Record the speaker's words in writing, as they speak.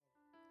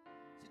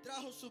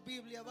trajo su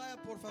Biblia, vaya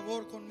por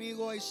favor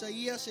conmigo a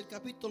Isaías el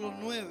capítulo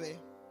 9,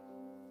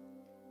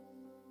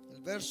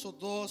 el verso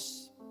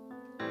 2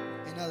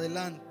 en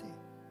adelante.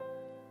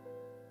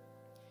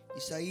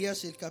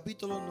 Isaías el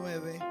capítulo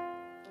 9,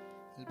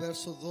 el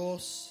verso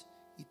 2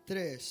 y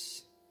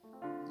 3.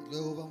 Y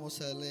luego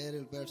vamos a leer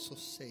el verso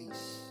 6.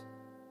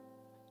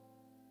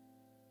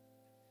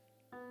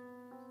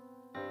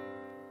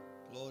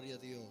 Gloria a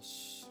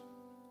Dios.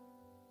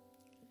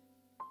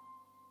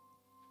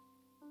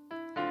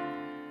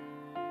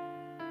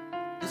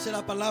 Dice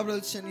la palabra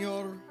del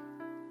Señor: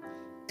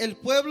 el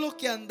pueblo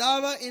que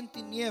andaba en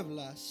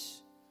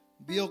tinieblas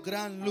vio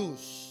gran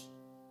luz.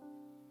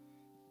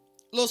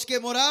 Los que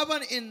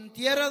moraban en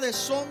tierra de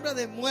sombra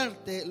de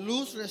muerte,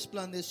 luz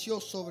resplandeció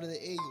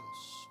sobre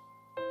ellos.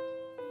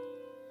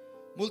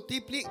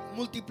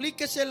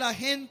 Multiplíquese la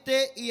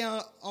gente y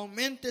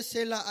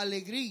auméntese la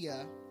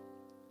alegría.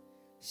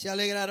 Se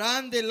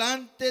alegrarán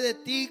delante de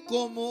ti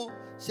como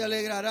se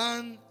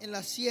alegrarán en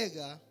la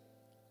siega,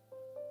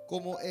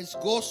 como es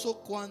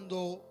gozo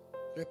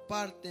cuando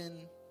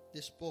reparten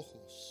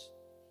despojos.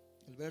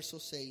 El verso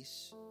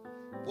 6.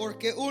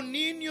 Porque un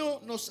niño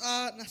nos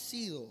ha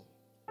nacido,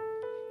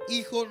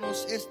 hijo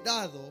nos es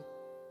dado,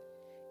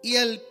 y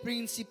el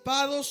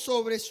principado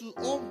sobre su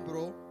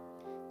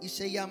hombro, y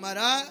se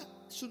llamará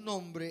su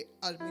nombre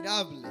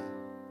admirable,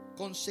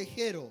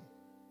 consejero,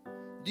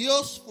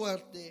 Dios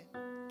fuerte,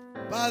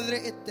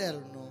 Padre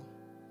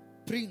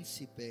eterno,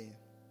 príncipe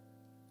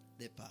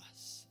de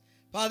paz.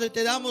 Padre,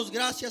 te damos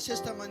gracias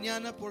esta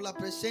mañana por la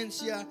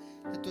presencia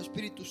de tu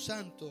Espíritu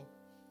Santo.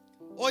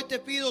 Hoy te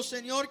pido,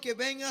 Señor, que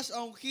vengas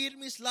a ungir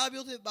mis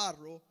labios de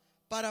barro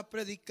para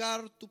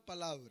predicar tu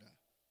palabra.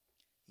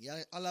 Y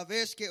a la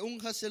vez que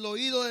unjas el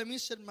oído de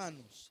mis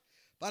hermanos,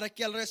 para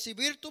que al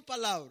recibir tu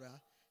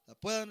palabra la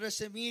puedan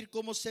recibir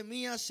como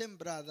semilla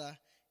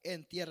sembrada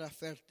en tierra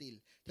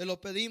fértil. Te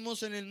lo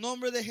pedimos en el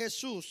nombre de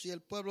Jesús, y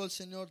el pueblo del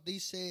Señor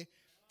dice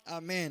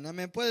amén.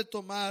 Amén. Puede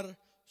tomar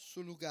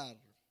su lugar.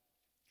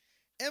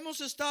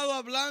 Hemos estado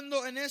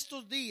hablando en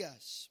estos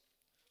días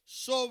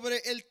sobre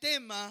el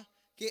tema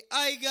que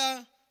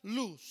haya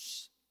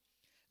luz.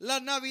 La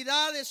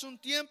Navidad es un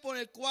tiempo en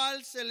el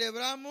cual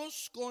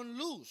celebramos con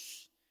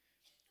luz.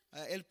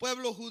 El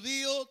pueblo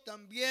judío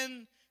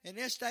también en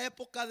esta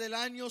época del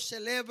año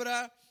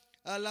celebra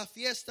la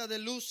fiesta de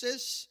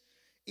luces,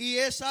 y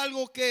es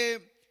algo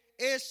que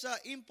es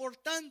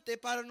importante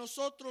para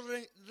nosotros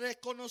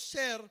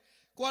reconocer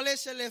cuál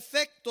es el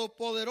efecto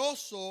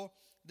poderoso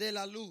de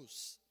la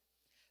luz.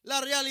 La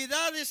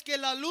realidad es que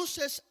la luz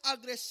es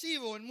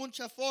agresivo en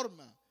mucha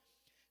forma.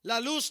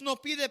 La luz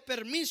no pide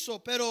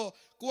permiso, pero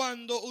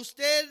cuando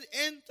usted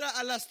entra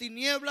a las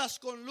tinieblas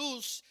con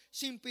luz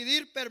sin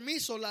pedir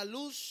permiso, la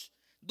luz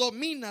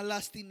domina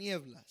las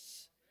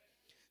tinieblas.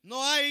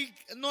 No hay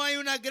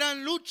una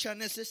gran lucha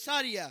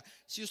necesaria.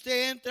 Si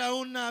usted entra a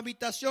una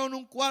habitación,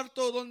 un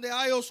cuarto donde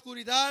hay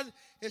oscuridad,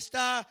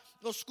 está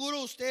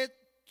oscuro, usted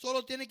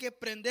solo tiene que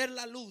prender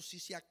la luz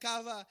y se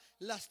acaba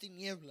las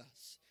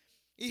tinieblas.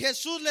 Y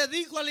Jesús le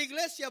dijo a la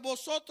iglesia: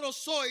 vosotros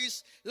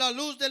sois la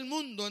luz del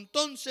mundo.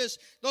 Entonces,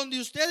 donde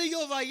usted y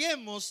yo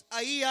vayamos,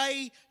 ahí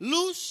hay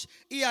luz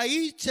y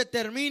ahí se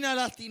termina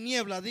la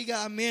tiniebla.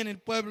 Diga amén el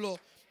pueblo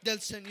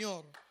del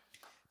Señor.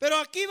 Pero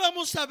aquí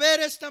vamos a ver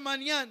esta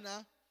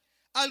mañana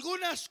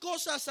algunas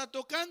cosas a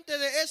tocante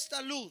de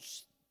esta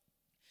luz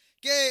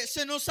que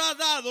se nos ha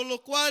dado,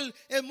 lo cual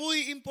es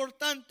muy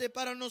importante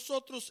para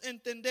nosotros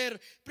entender.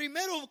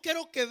 Primero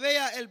quiero que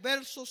vea el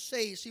verso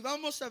 6 y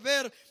vamos a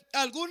ver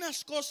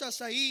algunas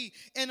cosas ahí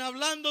en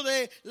hablando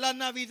de la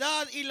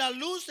Navidad y la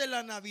luz de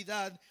la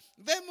Navidad.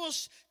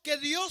 Vemos que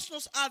Dios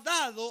nos ha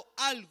dado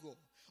algo,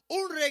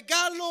 un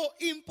regalo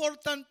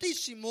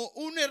importantísimo,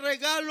 un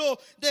regalo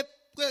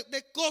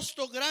de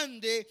costo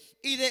grande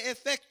y de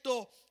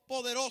efecto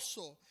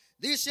poderoso.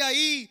 Dice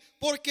ahí: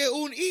 porque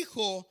un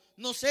hijo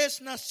nos es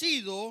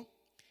nacido,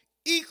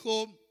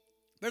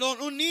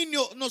 un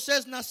niño nos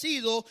es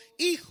nacido,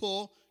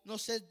 hijo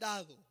nos es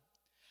dado.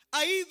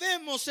 Ahí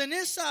vemos en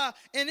esa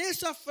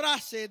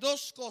frase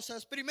dos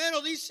cosas.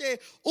 Primero dice: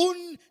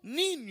 un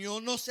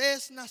niño nos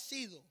es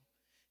nacido.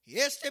 Y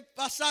este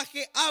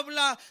pasaje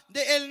habla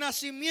del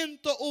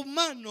nacimiento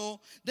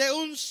humano, de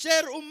un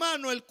ser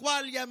humano, el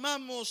cual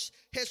llamamos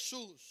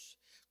Jesús.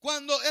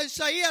 Cuando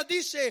Isaías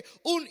dice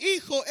un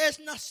hijo es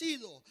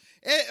nacido,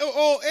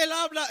 o él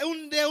habla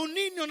de un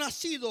niño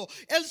nacido,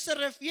 él se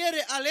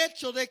refiere al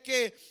hecho de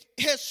que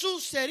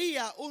Jesús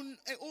sería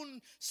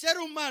un ser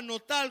humano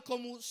tal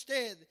como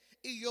usted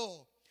y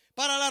yo.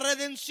 Para la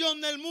redención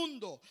del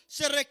mundo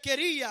se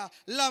requería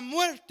la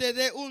muerte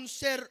de un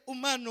ser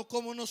humano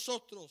como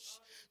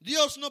nosotros.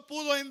 Dios no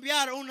pudo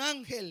enviar un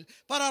ángel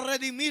para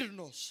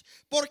redimirnos,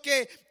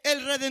 porque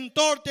el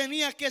Redentor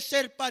tenía que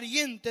ser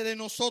pariente de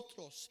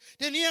nosotros,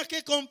 tenía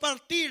que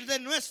compartir de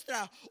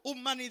nuestra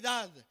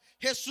humanidad.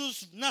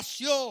 Jesús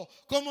nació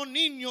como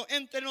niño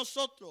entre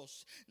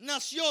nosotros,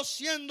 nació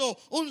siendo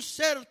un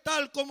ser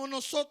tal como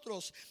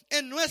nosotros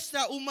en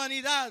nuestra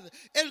humanidad.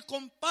 Él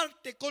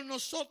comparte con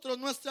nosotros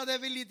nuestra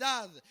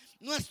debilidad,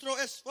 nuestro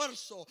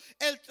esfuerzo,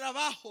 el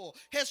trabajo.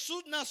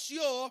 Jesús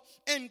nació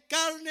en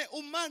carne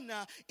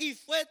humana y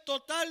fue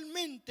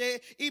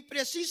totalmente y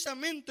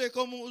precisamente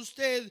como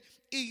usted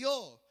y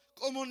yo.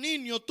 Como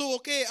niño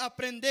tuvo que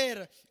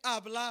aprender a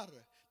hablar.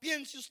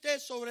 Piense usted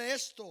sobre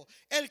esto.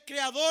 El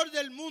creador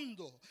del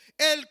mundo,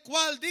 el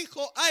cual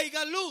dijo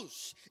haya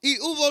luz y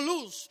hubo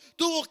luz,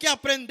 tuvo que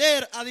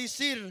aprender a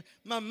decir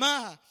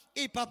mamá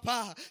y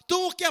papá.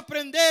 Tuvo que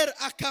aprender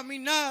a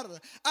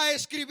caminar, a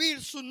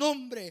escribir su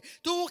nombre.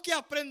 Tuvo que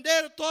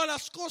aprender todas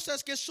las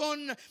cosas que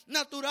son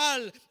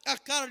natural a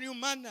carne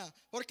humana.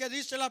 Porque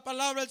dice la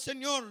palabra del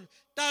Señor,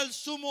 tal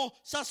sumo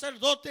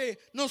sacerdote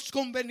nos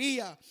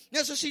convenía.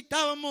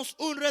 Necesitábamos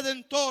un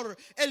redentor,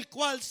 el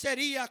cual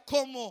sería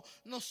como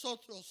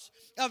nosotros.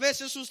 A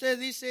veces usted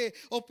dice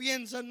o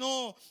piensa,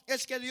 no,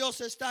 es que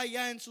Dios está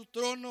allá en su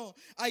trono,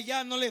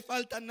 allá no le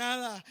falta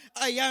nada,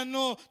 allá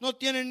no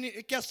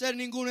tiene que hacer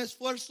ningún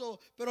esfuerzo,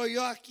 pero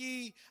yo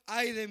aquí,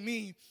 ay de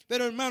mí.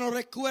 Pero hermano,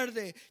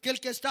 recuerde que el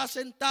que está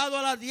sentado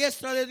a la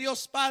diestra de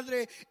Dios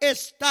Padre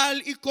es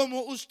tal y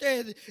como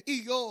usted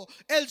y yo.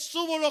 Él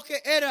supo lo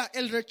que era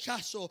el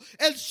rechazo,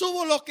 Él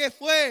supo lo que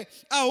fue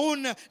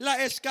aún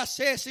la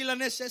escasez y la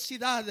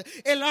necesidad,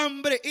 el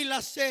hambre y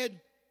la sed.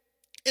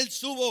 Él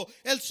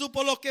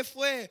supo lo que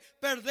fue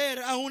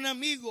perder a un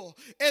amigo.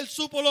 Él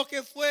supo lo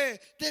que fue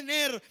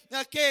tener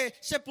que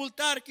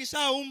sepultar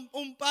quizá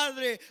un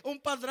padre, un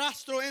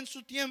padrastro en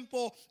su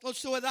tiempo o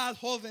su edad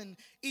joven.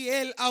 Y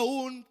Él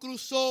aún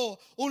cruzó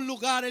un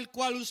lugar el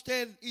cual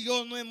usted y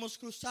yo no hemos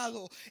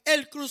cruzado.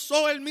 Él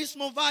cruzó el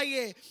mismo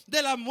valle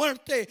de la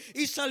muerte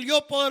y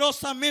salió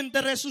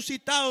poderosamente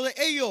resucitado de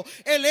ello.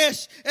 Él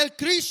es el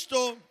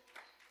Cristo,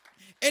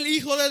 el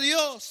Hijo de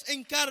Dios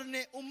en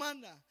carne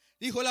humana.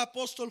 Dijo el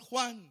apóstol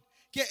Juan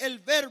que el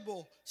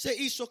verbo se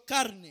hizo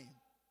carne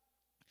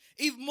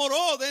y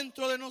moró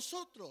dentro de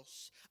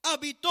nosotros,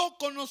 habitó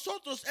con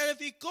nosotros,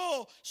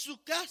 edificó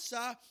su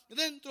casa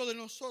dentro de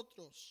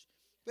nosotros.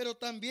 Pero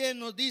también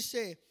nos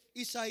dice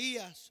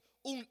Isaías,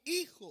 un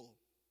hijo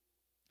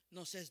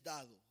nos es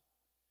dado.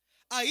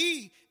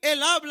 Ahí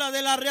él habla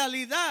de la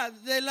realidad,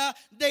 de la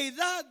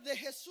deidad de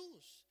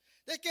Jesús,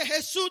 de que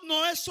Jesús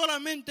no es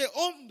solamente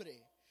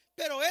hombre,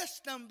 pero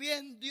es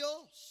también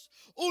Dios.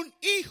 Un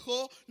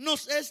hijo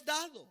nos es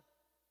dado.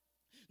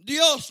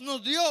 Dios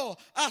nos dio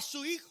a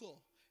su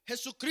Hijo.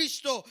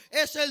 Jesucristo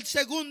es el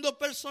segundo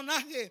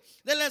personaje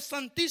de la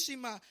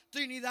Santísima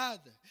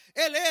Trinidad.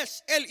 Él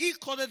es el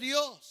Hijo de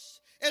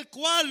Dios, el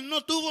cual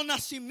no tuvo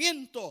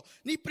nacimiento,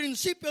 ni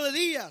principio de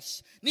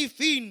días, ni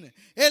fin.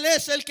 Él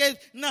es el que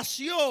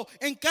nació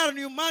en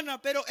carne humana,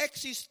 pero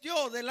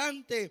existió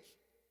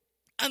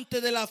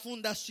antes de la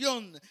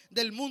fundación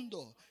del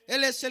mundo.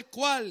 Él es el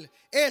cual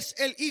es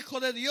el Hijo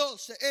de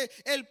Dios,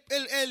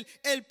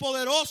 el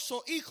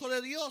poderoso Hijo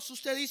de Dios.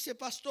 Usted dice,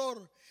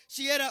 pastor,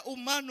 si era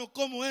humano,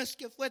 ¿cómo es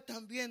que fue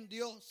también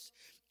Dios?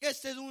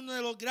 Este es uno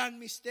de los grandes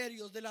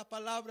misterios de la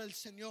palabra del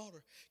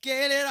Señor,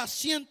 que Él era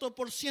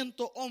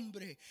 100%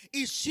 hombre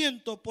y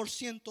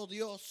 100%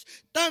 Dios.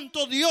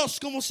 Tanto Dios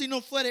como si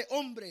no fuere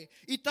hombre,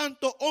 y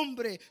tanto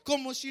hombre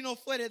como si no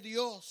fuere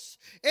Dios.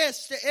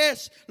 Este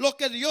es lo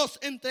que Dios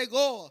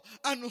entregó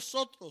a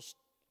nosotros.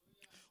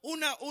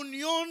 Una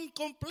unión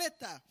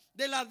completa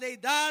de la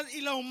deidad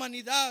y la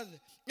humanidad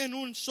en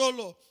un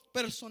solo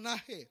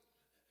personaje.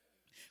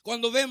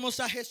 Cuando vemos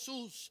a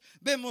Jesús,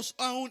 vemos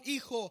a un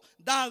hijo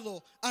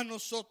dado a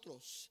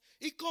nosotros.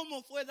 ¿Y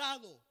cómo fue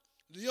dado?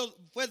 Dios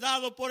fue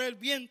dado por el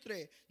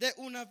vientre de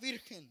una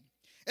virgen,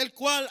 el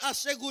cual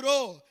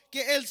aseguró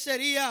que Él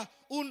sería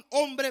un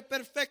hombre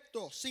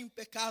perfecto, sin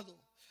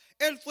pecado.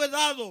 Él fue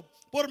dado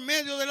por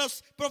medio de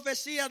las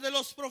profecías de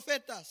los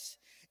profetas,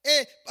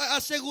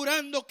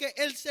 asegurando que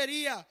Él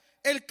sería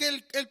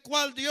el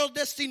cual Dios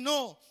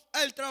destinó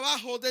al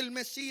trabajo del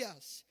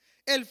Mesías.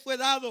 Él fue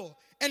dado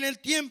en el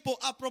tiempo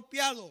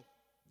apropiado.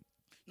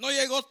 No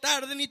llegó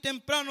tarde ni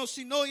temprano,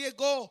 sino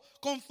llegó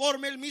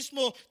conforme el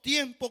mismo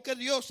tiempo que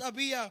Dios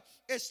había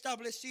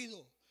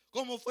establecido.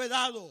 ¿Cómo fue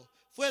dado?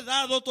 Fue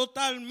dado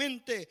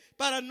totalmente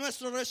para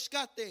nuestro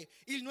rescate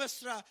y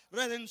nuestra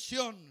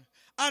redención.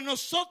 A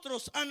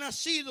nosotros ha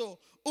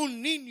nacido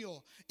un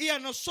niño y a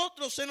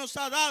nosotros se nos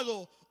ha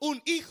dado un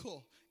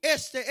hijo.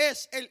 Este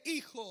es el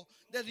Hijo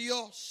de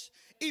Dios.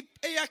 Y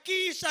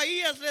aquí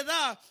Isaías le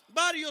da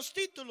varios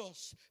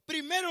títulos.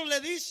 Primero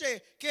le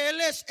dice que Él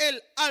es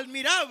el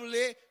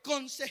admirable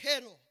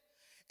consejero.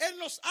 Él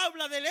nos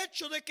habla del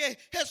hecho de que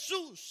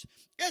Jesús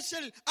es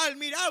el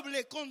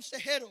admirable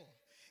consejero.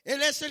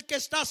 Él es el que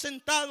está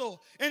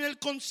sentado en el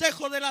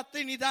consejo de la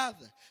Trinidad,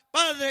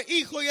 Padre,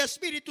 Hijo y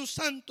Espíritu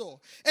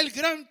Santo, el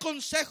gran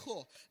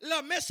consejo,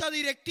 la mesa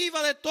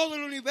directiva de todo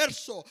el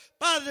universo,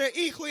 Padre,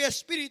 Hijo y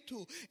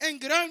Espíritu, en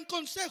gran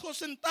consejo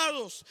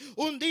sentados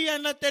un día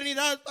en la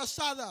eternidad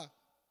pasada.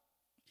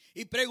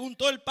 Y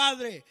preguntó el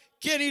Padre,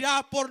 ¿quién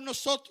irá por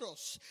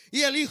nosotros?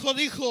 Y el hijo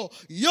dijo,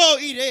 yo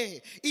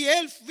iré. Y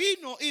él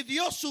vino y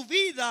dio su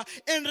vida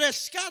en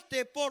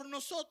rescate por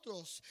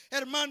nosotros.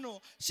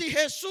 Hermano, si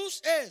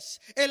Jesús es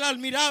el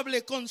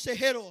admirable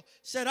consejero,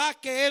 ¿será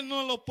que él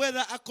no lo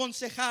pueda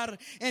aconsejar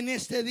en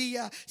este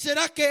día?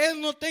 ¿Será que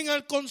él no tenga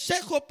el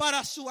consejo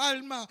para su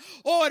alma?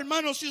 Oh,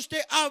 hermano, si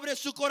usted abre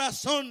su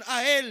corazón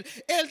a él,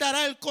 él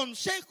dará el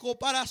consejo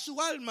para su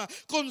alma,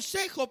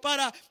 consejo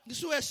para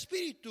su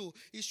espíritu.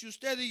 Y si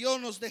usted y yo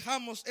nos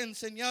dejamos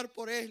enseñar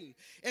por él,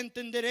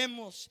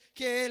 entenderemos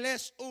que él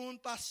es un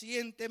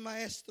paciente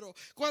maestro.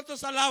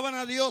 ¿Cuántos alaban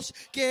a Dios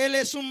que él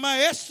es un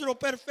maestro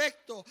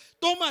perfecto?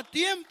 Toma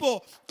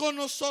tiempo con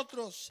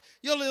nosotros.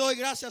 Yo le doy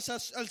gracias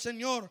al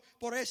Señor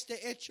por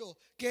este hecho,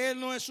 que él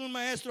no es un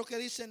maestro que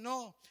dice,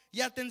 no,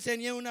 ya te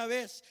enseñé una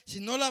vez, si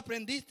no lo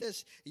aprendiste,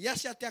 ya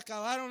se te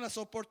acabaron las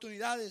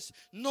oportunidades.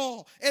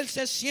 No, él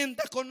se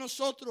sienta con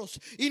nosotros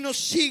y nos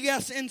sigue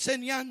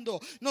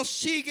enseñando, nos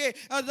sigue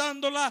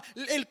dando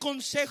el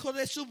consejo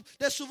de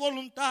su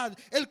voluntad,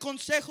 el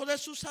consejo de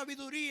su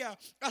sabiduría,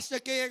 hasta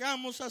que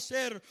llegamos a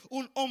ser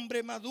un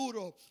hombre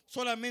maduro.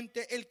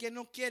 Solamente el que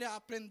no quiere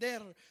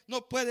aprender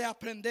no puede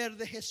aprender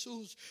de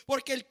Jesús,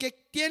 porque el que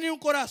tiene un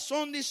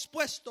corazón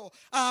dispuesto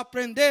a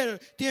aprender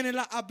tiene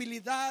la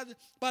habilidad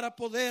para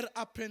poder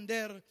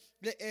aprender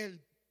de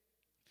él.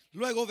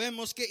 Luego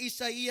vemos que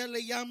Isaías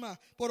le llama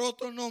por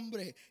otro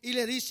nombre y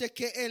le dice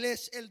que él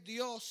es el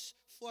Dios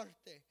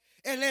fuerte.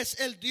 Él es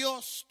el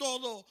Dios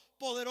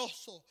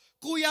todopoderoso,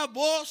 cuya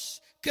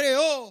voz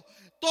creó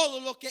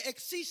todo lo que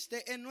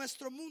existe en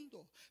nuestro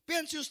mundo.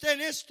 Piense usted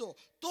en esto.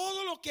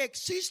 Todo lo que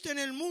existe en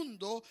el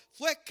mundo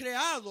fue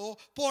creado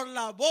por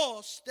la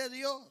voz de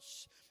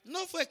Dios.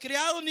 No fue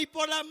creado ni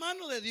por la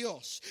mano de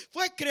Dios,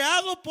 fue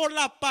creado por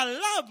la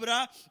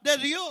palabra de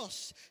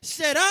Dios.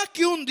 ¿Será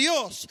que un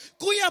Dios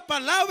cuya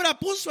palabra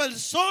puso el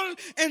sol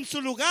en su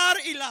lugar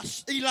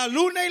y la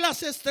luna y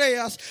las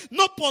estrellas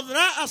no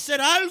podrá hacer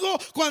algo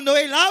cuando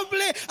él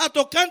hable a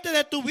tocante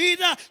de tu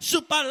vida?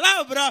 Su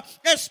palabra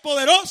es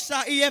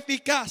poderosa y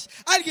eficaz.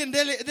 Alguien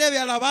debe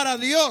alabar a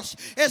Dios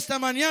esta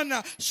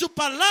mañana. Su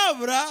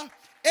palabra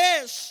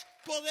es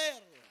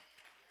poder.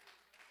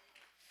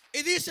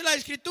 Y dice la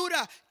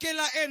Escritura que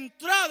la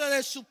entrada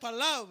de su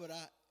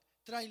palabra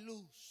trae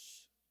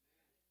luz.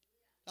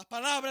 La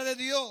palabra de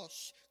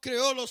Dios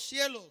creó los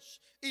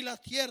cielos y la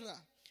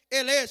tierra.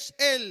 Él es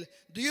el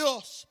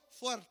Dios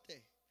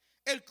fuerte,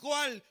 el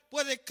cual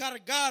puede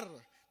cargar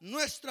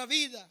nuestra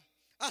vida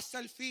hasta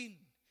el fin.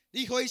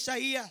 Dijo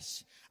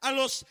Isaías a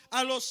los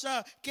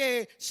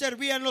que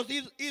servían los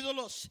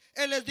ídolos.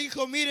 Él les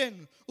dijo,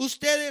 miren,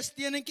 ustedes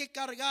tienen que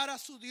cargar a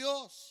su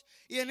Dios.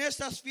 Y en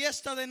estas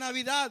fiestas de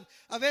Navidad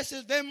a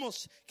veces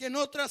vemos que en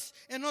otras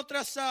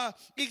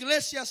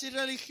iglesias y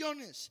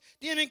religiones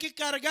tienen que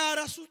cargar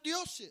a sus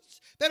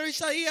dioses. Pero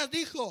Isaías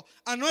dijo,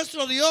 a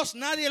nuestro Dios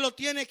nadie lo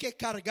tiene que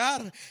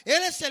cargar.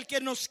 Él es el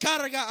que nos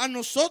carga a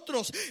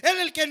nosotros. Él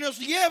es el que nos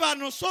lleva a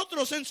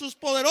nosotros en sus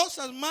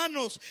poderosas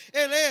manos.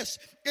 Él es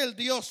el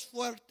Dios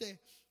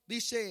fuerte.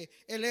 Dice,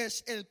 Él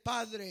es el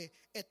Padre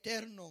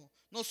eterno.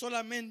 No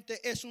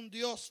solamente es un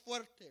Dios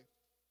fuerte,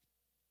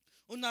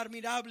 un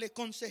admirable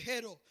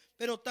consejero,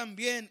 pero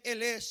también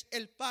Él es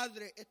el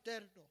Padre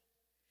eterno.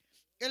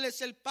 Él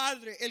es el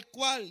Padre el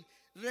cual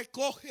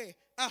recoge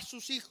a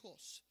sus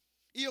hijos.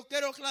 Y yo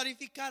quiero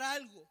clarificar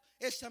algo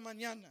esta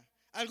mañana.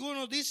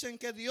 Algunos dicen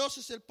que Dios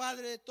es el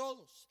Padre de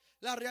todos.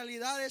 La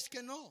realidad es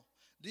que no.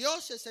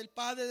 Dios es el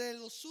Padre de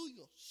los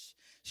suyos.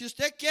 Si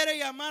usted quiere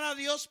llamar a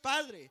Dios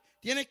Padre,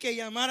 tiene que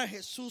llamar a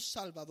Jesús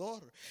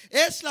Salvador.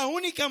 Es la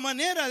única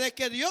manera de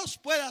que Dios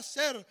pueda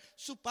ser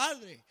su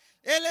Padre.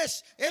 Él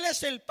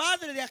es el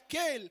Padre de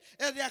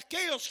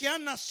aquellos que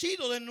han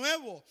nacido de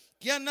nuevo,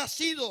 que han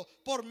nacido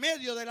por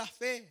medio de la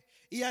fe.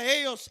 Y a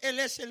ellos Él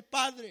es el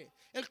Padre,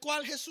 el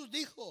cual Jesús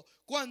dijo,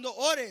 cuando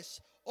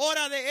ores,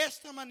 ora de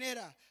esta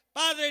manera: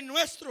 Padre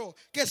nuestro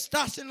que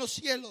estás en los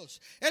cielos.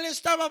 Él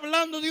estaba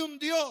hablando de un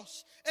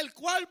Dios el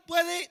cual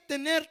puede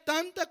tener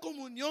tanta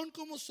comunión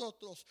con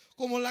nosotros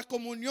como la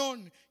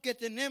comunión que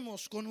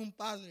tenemos con un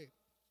Padre.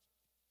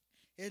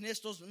 En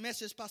estos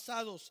meses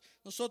pasados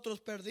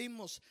nosotros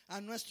perdimos a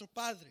nuestro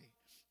padre.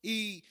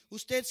 Y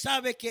usted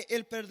sabe que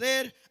el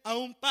perder a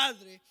un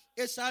padre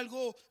es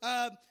algo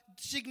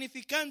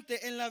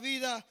significante en la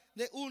vida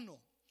de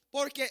uno.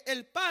 Porque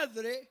el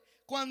padre,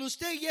 cuando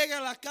usted llega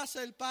a la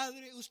casa del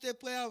padre, usted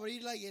puede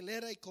abrir la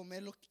hielera y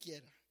comer lo que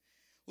quiera.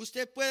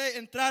 Usted puede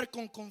entrar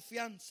con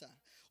confianza.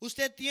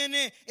 Usted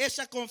tiene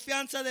esa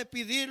confianza de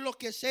pedir lo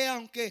que sea,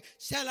 aunque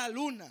sea la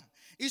luna.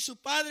 Y su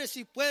padre,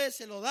 si puede,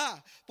 se lo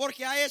da,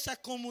 porque hay esa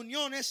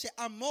comunión, ese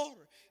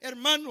amor.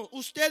 Hermano,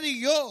 usted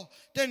y yo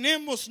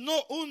tenemos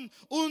no un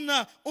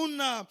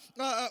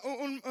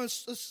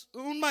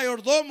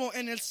mayordomo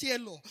en el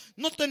cielo.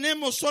 No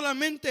tenemos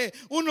solamente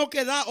uno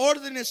que da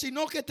órdenes,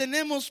 sino que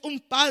tenemos un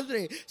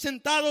Padre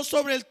sentado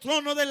sobre el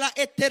trono de la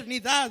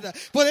eternidad.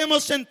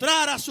 Podemos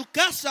entrar a su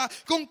casa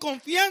con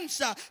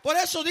confianza. Por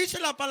eso dice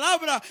la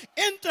palabra: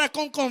 entra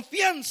con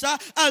confianza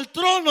al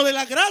trono de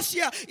la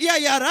gracia y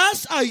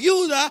hallarás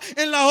ayuda ayuda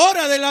en la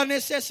hora de la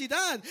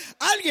necesidad.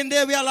 Alguien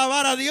debe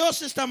alabar a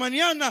Dios esta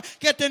mañana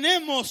que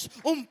tenemos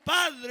un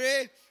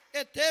Padre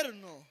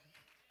eterno.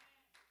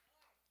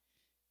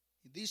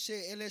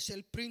 Dice, Él es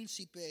el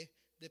príncipe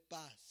de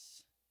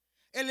paz.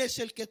 Él es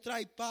el que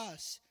trae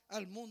paz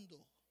al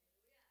mundo.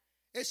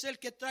 Es el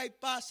que trae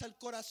paz al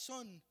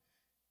corazón.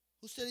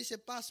 Usted dice,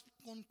 ¿paz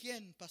con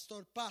quién,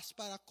 pastor? Paz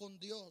para con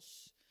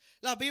Dios.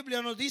 La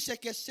Biblia nos dice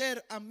que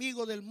ser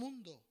amigo del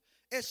mundo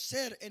es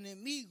ser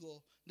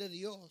enemigo de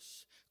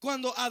Dios.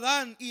 Cuando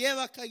Adán y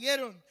Eva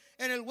cayeron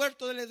en el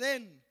huerto del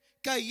Edén,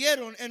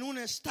 cayeron en un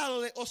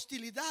estado de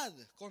hostilidad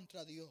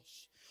contra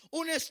Dios,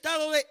 un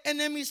estado de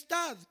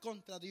enemistad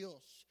contra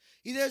Dios.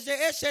 Y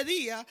desde ese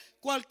día,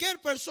 cualquier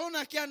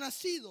persona que ha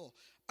nacido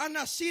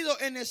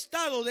en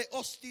estado de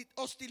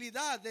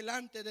hostilidad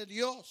delante de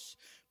Dios.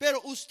 Pero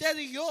usted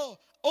y yo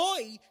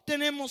hoy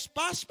tenemos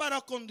paz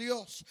para con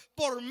Dios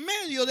por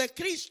medio de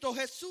Cristo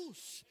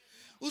Jesús.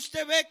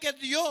 Usted ve que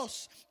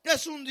Dios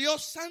es un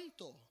Dios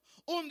santo.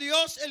 Un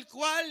Dios el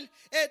cual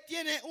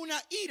tiene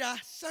una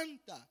ira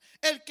santa.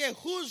 El que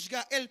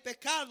juzga el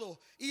pecado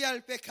y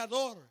al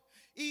pecador.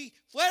 Y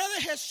fuera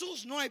de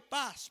Jesús no hay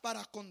paz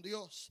para con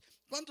Dios.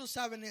 ¿Cuántos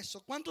saben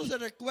eso? ¿Cuántos se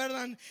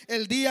recuerdan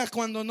el día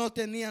cuando no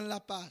tenían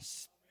la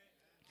paz?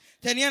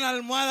 Tenían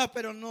almohada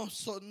pero no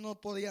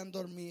podían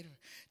dormir.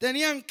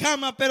 Tenían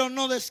cama pero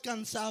no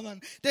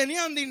descansaban.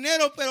 Tenían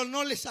dinero pero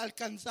no les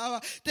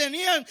alcanzaba.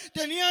 Tenían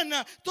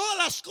todas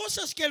las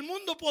cosas que el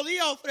mundo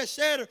podía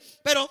ofrecer,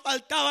 pero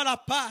faltaba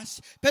la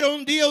paz. Pero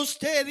un día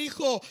usted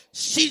dijo,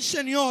 sí,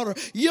 Señor,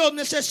 yo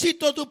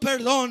necesito tu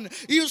perdón.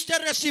 Y usted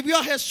recibió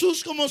a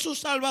Jesús como su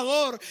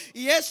Salvador.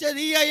 Y ese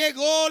día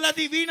llegó la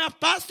divina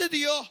paz de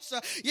Dios.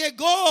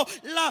 Llegó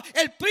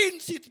el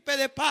príncipe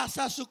de paz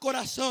a su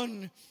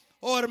corazón.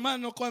 Oh,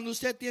 hermano, cuando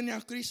usted tiene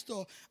a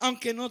Cristo,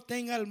 aunque no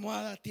tenga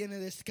almohada, tiene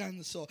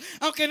descanso.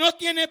 Aunque no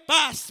tiene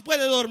paz,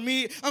 puede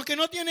dormir. Aunque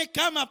no tiene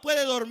cama,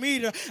 puede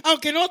dormir.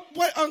 Aunque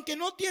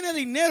no tiene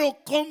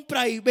dinero,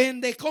 compra y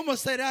vende. ¿Cómo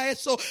será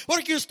eso?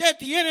 Porque usted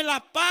tiene la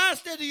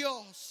paz de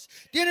Dios.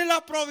 Tiene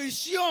la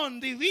provisión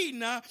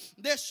divina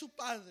de su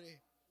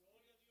Padre.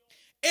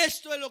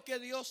 Esto es lo que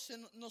Dios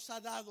nos ha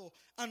dado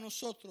a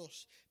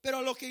nosotros. Pero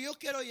a lo que yo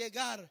quiero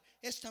llegar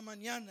esta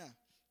mañana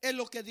es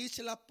lo que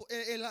dice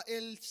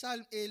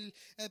el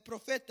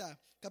profeta,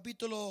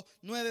 capítulo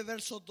 9,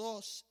 versos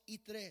 2 y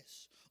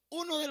 3.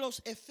 Uno de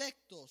los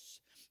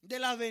efectos de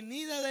la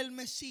venida del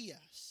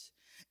Mesías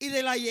y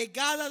de la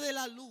llegada de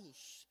la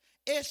luz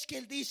es que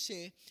él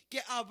dice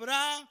que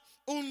habrá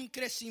un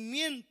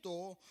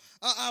crecimiento,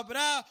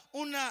 habrá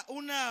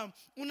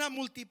una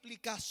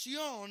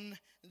multiplicación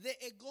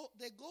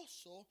de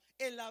gozo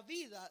en la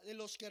vida de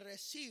los que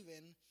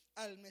reciben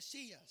al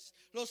Mesías,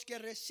 los que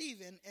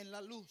reciben en la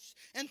luz.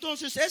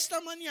 Entonces esta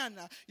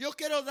mañana yo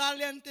quiero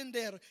darle a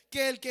entender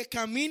que el que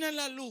camina en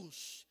la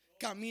luz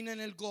camina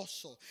en el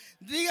gozo.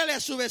 Dígale a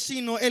su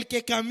vecino, el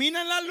que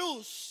camina en la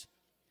luz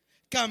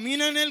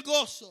camina en el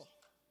gozo.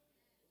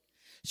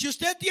 Si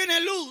usted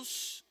tiene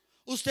luz,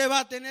 usted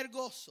va a tener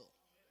gozo.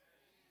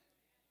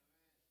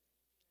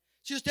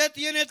 Si usted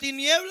tiene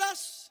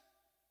tinieblas,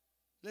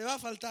 le va a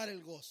faltar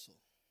el gozo.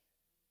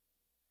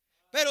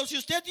 Pero si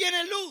usted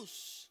tiene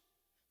luz,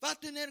 va a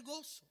tener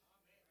gozo.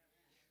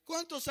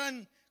 ¿Cuántos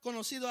han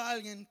conocido a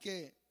alguien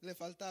que le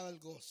faltaba el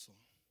gozo?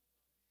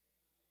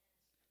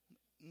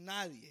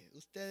 Nadie.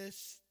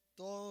 Ustedes,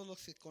 todos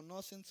los que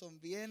conocen, son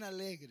bien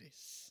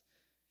alegres.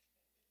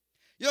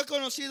 Yo he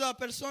conocido a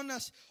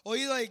personas,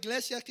 oído a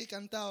iglesias que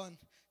cantaban,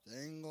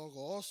 tengo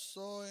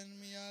gozo en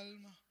mi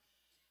alma.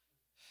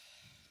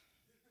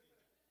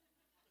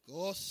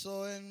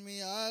 Gozo en mi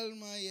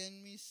alma y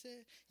en mi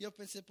ser. Yo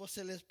pensé, pues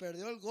se les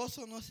perdió el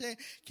gozo, no sé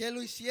qué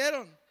lo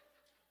hicieron.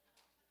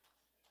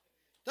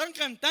 Están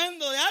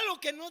cantando de algo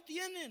que no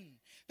tienen.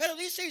 Pero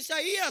dice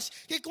Isaías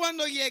que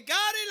cuando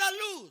llegare la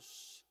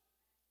luz,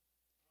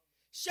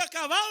 se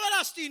acababan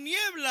las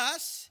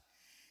tinieblas.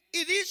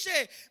 Y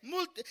dice,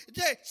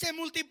 se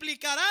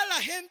multiplicará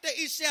la gente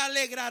y se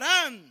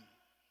alegrarán.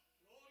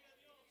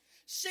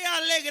 Se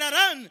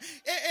alegrarán.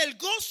 El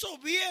gozo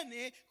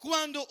viene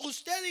cuando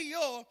usted y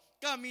yo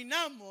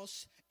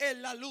caminamos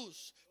en la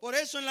luz. Por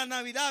eso en la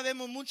Navidad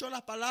vemos mucho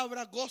la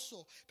palabra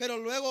gozo, pero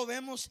luego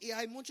vemos y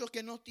hay muchos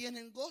que no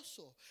tienen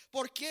gozo.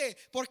 ¿Por qué?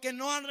 Porque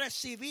no han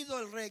recibido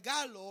el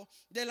regalo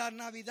de la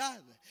Navidad.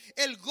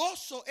 El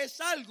gozo es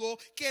algo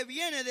que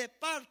viene de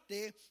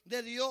parte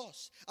de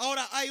Dios.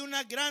 Ahora hay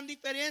una gran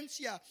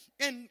diferencia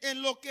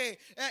en lo que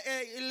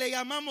le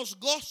llamamos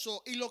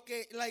gozo y lo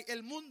que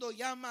el mundo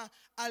llama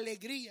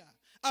alegría.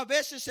 A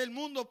veces el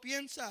mundo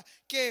piensa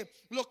que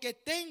lo que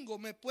tengo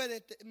me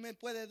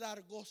puede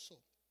dar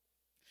gozo.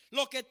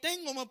 Lo que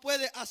tengo me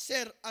puede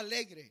hacer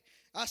alegre.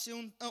 Hace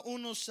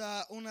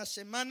unas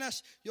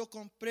semanas yo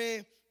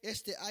compré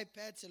este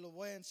iPad. Se lo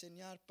voy a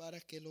enseñar para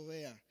que lo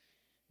vea.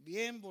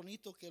 Bien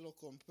bonito que lo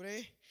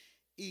compré.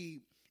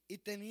 Y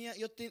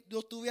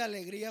yo tuve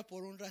alegría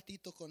por un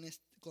ratito con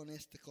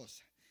esta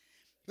cosa.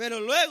 Pero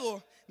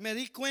luego me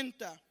di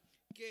cuenta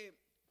que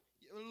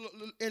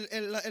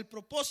el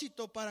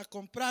propósito para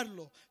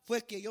comprarlo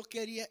fue que yo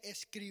quería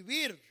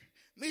escribir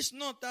mis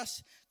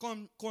notas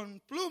con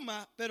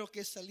pluma, pero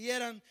que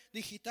salieran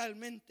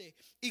digitalmente.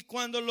 Y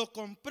cuando lo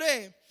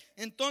compré,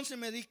 entonces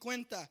me di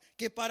cuenta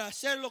que para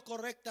hacerlo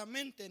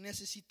correctamente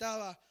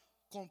necesitaba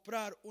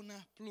comprar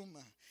una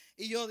pluma.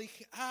 Y yo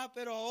dije,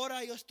 pero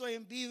ahora yo estoy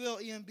en Vivo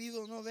y en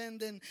Vivo no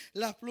venden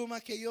las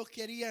plumas que yo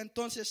quería.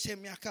 Entonces se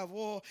me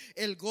acabó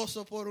el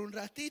gozo por un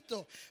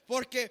ratito.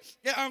 Porque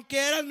aunque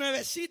era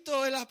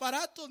nuevecito el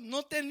aparato,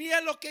 no tenía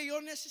lo que yo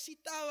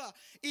necesitaba.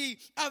 Y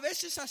a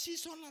veces así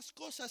son las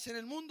cosas en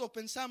el mundo.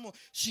 Pensamos,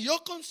 si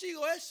yo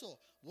consigo eso,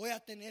 voy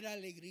a tener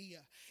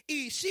alegría.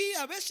 Y sí,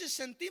 a veces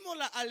sentimos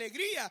la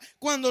alegría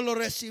cuando lo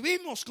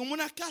recibimos como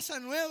una casa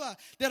nueva.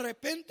 De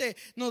repente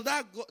nos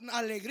da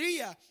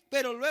alegría,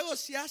 pero luego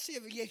se hace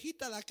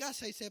viejita la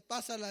casa y se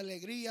pasa la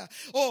alegría.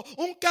 O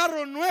un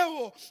carro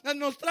nuevo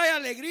nos trae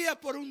alegría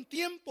por un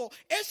tiempo.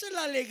 Esa es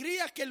la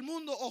alegría que el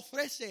mundo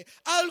ofrece.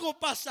 Algo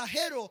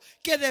pasajero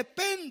que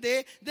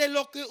depende de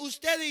lo que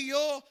usted y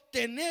yo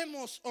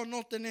tenemos o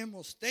no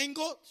tenemos.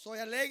 Tengo, soy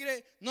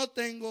alegre. No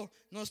tengo,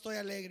 no estoy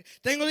alegre.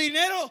 Tengo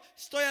dinero,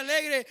 estoy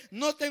alegre.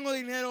 No tengo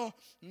dinero,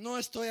 no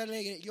estoy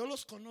alegre. Yo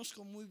los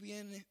conozco muy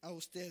bien a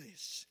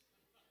ustedes.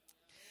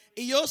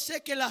 Y yo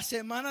sé que la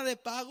semana de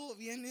pago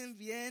vienen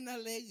bien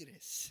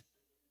alegres,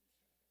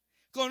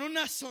 con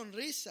una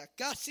sonrisa,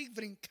 casi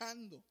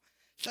brincando,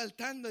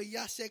 saltando. Y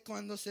ya sé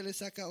cuándo se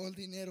les acabó el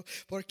dinero,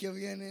 porque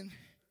vienen,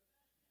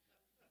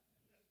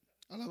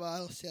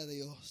 alabado sea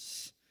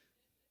Dios,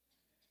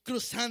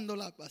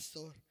 cruzándola,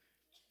 pastor.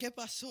 ¿Qué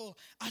pasó?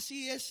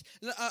 Así es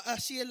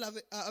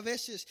a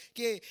veces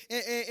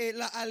que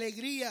la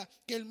alegría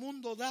que el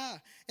mundo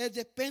da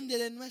depende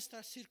de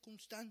nuestras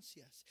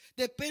circunstancias,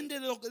 depende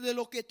de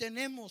lo que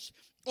tenemos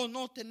o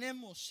no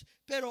tenemos.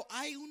 Pero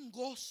hay un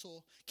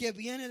gozo que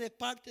viene de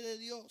parte de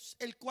Dios,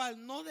 el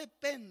cual no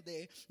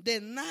depende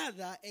de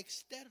nada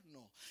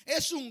externo.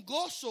 Es un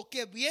gozo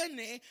que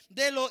viene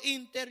de lo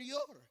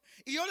interior.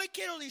 Y yo le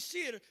quiero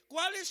decir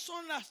cuáles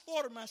son las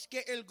formas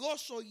que el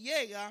gozo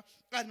llega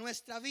a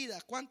nuestra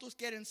vida. ¿Cuántos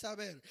quieren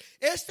saber?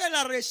 Esta es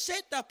la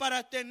receta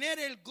para tener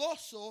el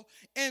gozo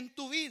en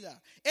tu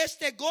vida.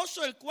 Este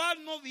gozo el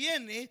cual no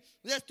viene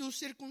de tus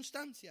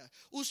circunstancias.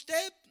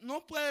 Usted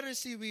no puede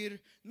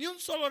recibir ni un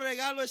solo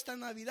regalo esta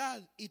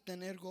Navidad y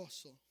tener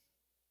gozo.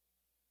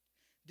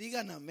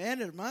 Digan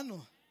amén,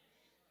 hermano.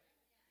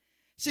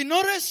 Si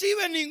no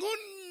recibe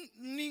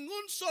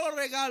ningún solo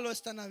regalo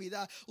esta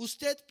Navidad,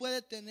 usted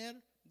puede tener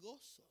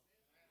gozo.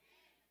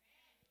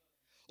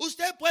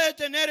 Usted puede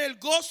tener el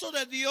gozo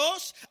de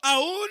Dios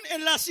aún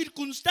en la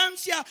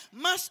circunstancia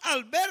más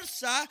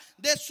adversa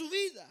de su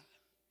vida.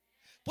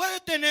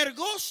 Puede tener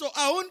gozo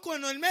aún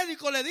cuando el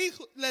médico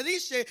le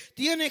dice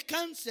tiene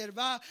cáncer,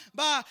 va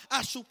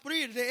a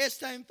sufrir de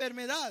esta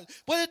enfermedad.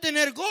 Puede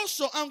tener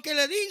gozo aunque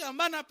le digan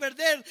van a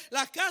perder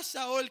la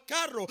casa o el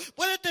carro.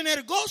 Puede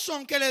tener gozo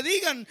aunque le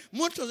digan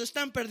muchos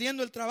están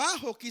perdiendo el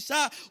trabajo.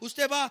 Quizá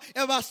usted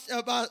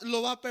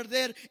lo va a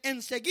perder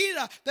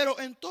enseguida. Pero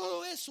en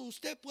todo eso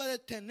usted puede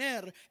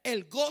tener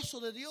el gozo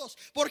de Dios.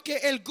 Porque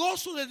el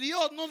gozo de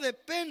Dios no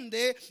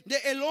depende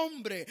del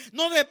hombre.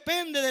 No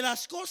depende de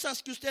las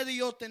cosas que usted y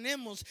yo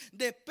tenemos,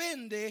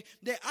 depende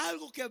de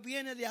algo que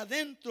viene de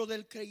adentro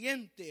del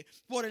creyente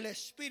por el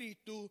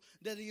Espíritu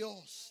de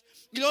Dios.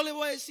 Y yo le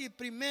voy a decir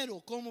primero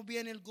cómo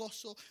viene el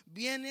gozo.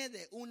 Viene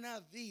de una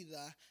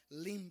vida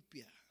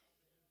limpia.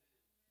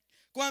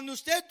 Cuando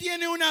usted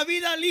tiene una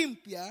vida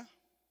limpia,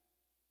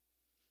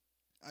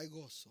 hay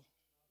gozo.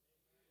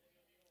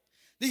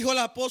 Dijo el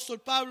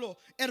apóstol Pablo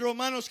en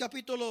Romanos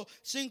capítulo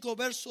 5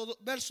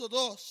 verso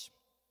 2.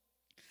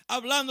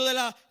 Hablando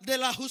de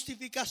la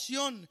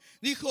justificación,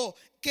 dijo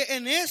que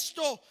en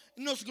esto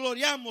nos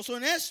gloriamos, o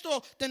en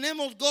esto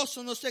tenemos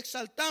gozo, nos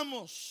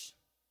exaltamos.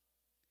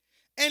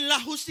 En la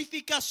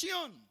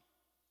justificación,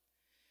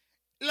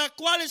 la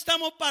cual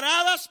estamos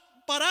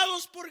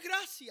parados por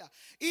gracia.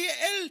 Y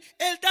él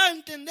da a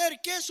entender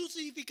qué es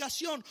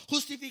justificación.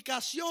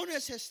 Justificación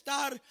es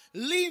estar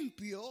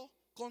limpio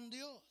con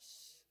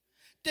Dios.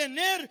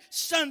 Tener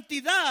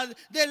santidad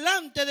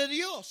delante de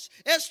Dios.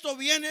 Esto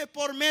viene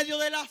por medio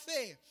de la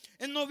fe.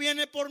 No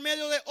viene por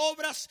medio de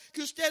obras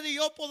que usted y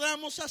yo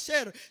podamos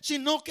hacer,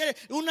 sino que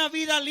una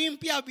vida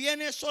limpia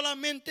viene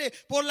solamente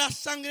por la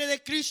sangre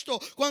de Cristo.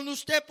 Cuando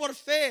usted por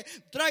fe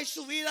trae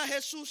su vida a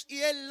Jesús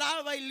y Él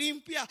lava y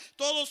limpia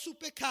todo su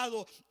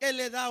pecado, Él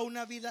le da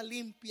una vida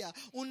limpia,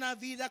 una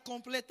vida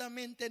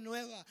completamente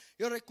nueva.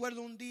 Yo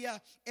recuerdo un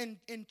día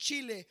en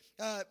Chile,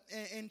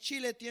 en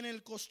Chile tienen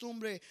el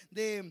costumbre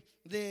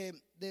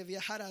de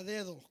viajar a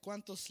dedo.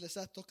 ¿Cuántos les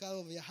ha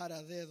tocado viajar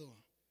a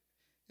dedo?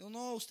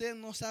 No, ustedes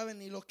no saben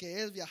ni lo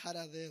que es viajar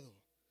a dedo.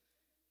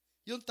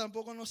 Yo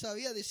tampoco no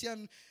sabía.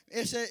 Decían,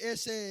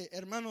 ese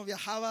hermano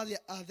viajaba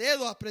a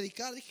dedo a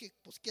predicar. Dije,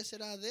 pues ¿qué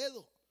será a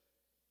dedo?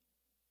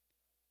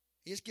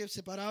 Y es que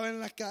se paraba en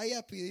la calle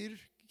a pedir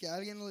que a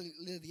alguien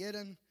le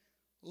dieran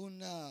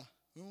un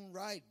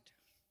ride.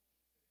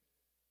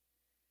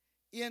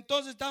 Y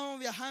entonces estábamos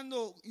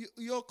viajando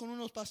yo con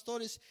unos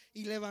pastores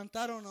y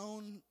levantaron a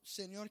un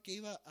señor que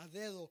iba a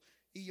dedo.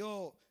 Y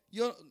yo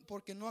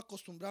porque no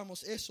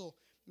acostumbramos eso,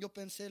 yo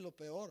pensé lo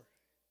peor.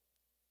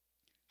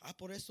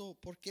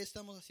 ¿Por qué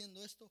estamos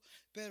haciendo esto?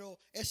 Pero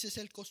ese es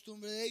el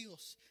costumbre de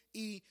ellos.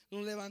 Y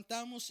lo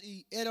levantamos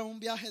y era un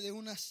viaje de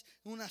unas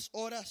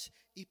horas.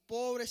 Y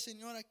pobre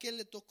señor, aquel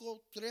le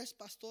tocó 3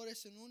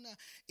 pastores en una.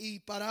 Y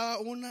paraba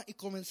una y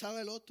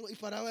comenzaba el otro. Y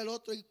paraba el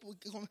otro.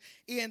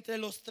 Y entre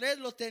los 3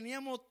 lo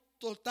teníamos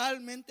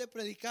totalmente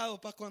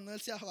predicado para cuando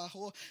él se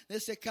bajó de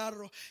ese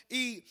carro.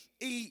 Y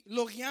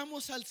lo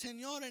guiamos al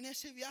Señor en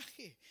ese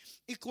viaje.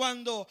 Y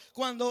cuando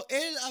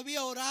él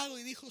había orado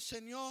y dijo: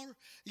 Señor,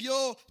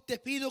 yo te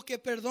pido que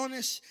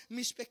perdones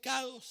mis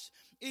pecados.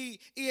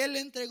 Y él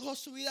entregó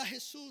su vida a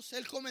Jesús.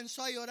 Él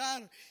comenzó a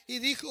llorar y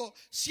dijo: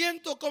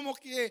 siento como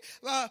que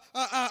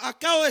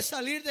acabo de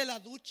salir de la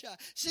ducha.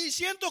 Sí,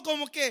 siento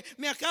como que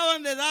me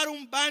acaban de dar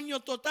un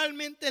baño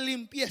totalmente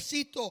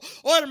limpiecito.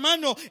 Oh,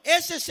 hermano,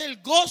 ese es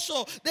el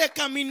gozo de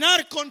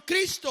caminar con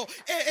Cristo.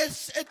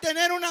 Es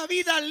tener una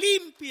vida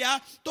limpia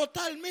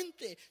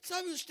totalmente.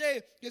 ¿Sabe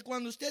usted que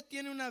cuando usted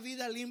tiene una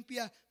vida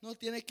limpia, no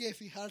tiene que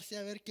fijarse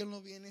a ver quién lo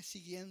viene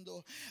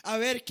siguiendo, a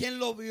ver quién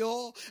lo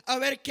vio, a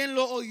ver quién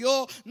lo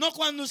oyó? No,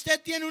 cuando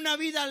usted tiene una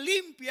vida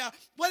limpia,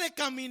 puede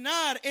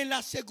caminar en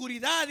la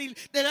seguridad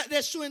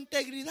de su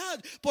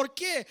integridad. ¿Por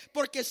qué?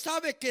 Porque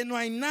sabe que no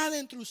hay nada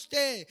entre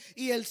usted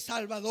y el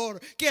Salvador,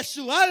 que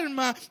su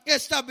alma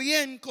está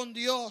bien con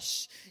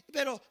Dios.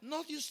 Pero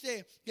note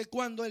usted que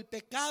cuando el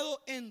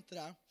pecado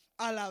entra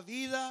a la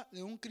vida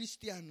de un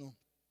cristiano,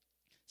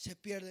 se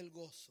pierde el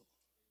gozo.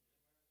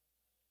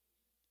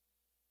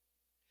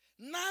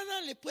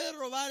 Nada le puede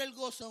robar el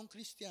gozo a un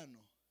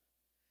cristiano,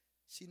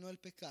 sino el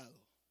pecado.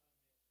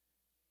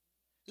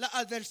 La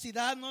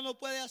adversidad no lo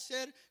puede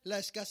hacer, la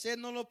escasez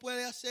no lo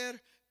puede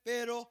hacer,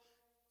 pero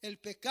el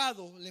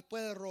pecado le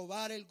puede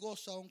robar el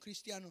gozo a un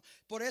cristiano.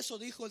 Por eso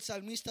dijo el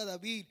salmista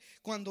David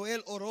cuando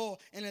él oró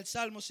en el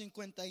Salmo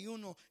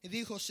 51 y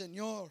dijo: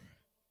 Señor,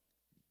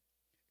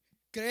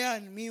 crea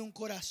en mí un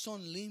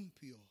corazón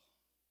limpio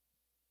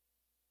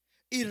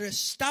y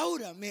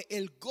restáurame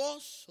el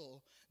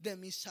gozo de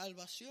mi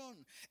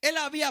salvación. Él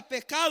había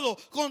pecado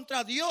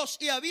contra Dios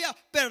y había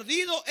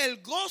perdido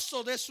el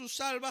gozo de su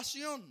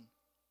salvación.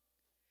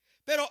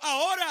 Pero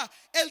ahora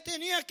él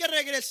tenía que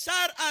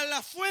regresar a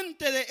la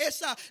fuente de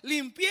esa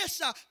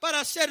limpieza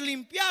para ser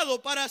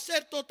limpiado, para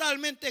ser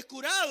totalmente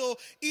curado,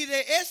 y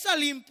de esa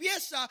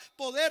limpieza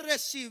poder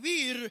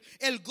recibir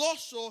el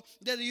gozo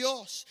de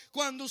Dios.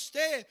 Cuando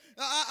usted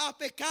ha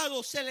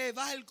pecado, se le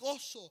va el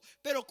gozo.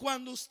 Pero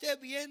cuando usted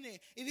viene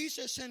y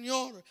dice: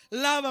 Señor,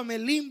 lávame,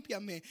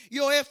 límpiame,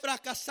 yo he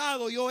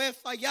fracasado, yo he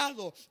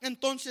fallado,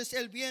 entonces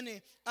él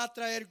viene a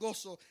traer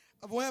gozo.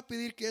 Voy a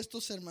pedir que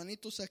estos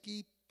hermanitos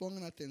aquí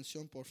pongan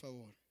atención, por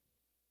favor.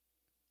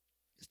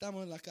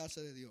 Estamos en la casa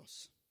de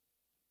Dios.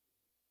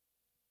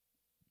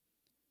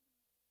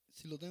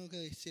 Si lo tengo que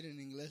decir en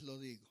inglés, lo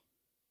digo.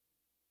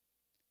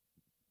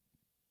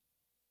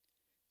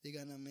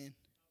 Digan amén.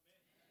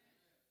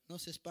 No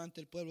se espante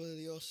el pueblo de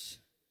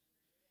Dios.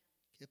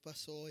 ¿Qué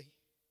pasó hoy?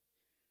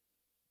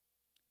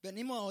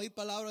 ¿Venimos a oír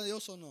palabra de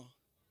Dios o no?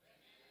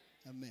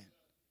 Amén.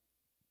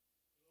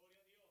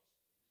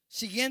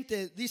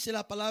 Siguiente, dice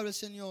la palabra del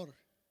Señor,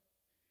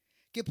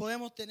 que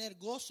podemos tener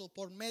gozo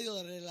por medio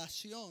de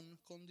relación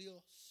con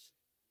Dios.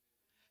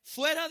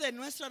 Fuera de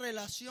nuestra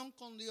relación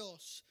con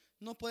Dios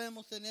no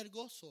podemos tener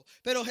gozo.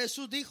 Pero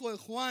Jesús dijo en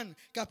Juan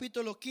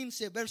capítulo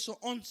 15 verso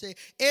 11: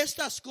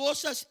 estas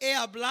cosas he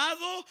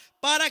hablado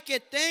para que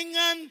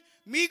tengan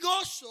mi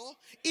gozo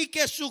y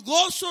que su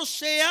gozo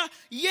sea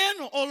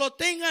lleno, o lo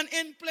tengan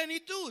en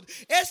plenitud.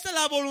 Esta es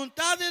la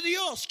voluntad de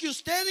Dios, que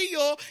usted y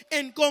yo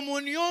en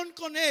comunión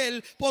con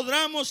Él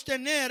podamos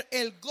tener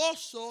el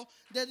gozo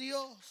de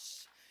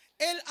Dios.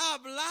 Él ha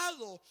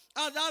hablado,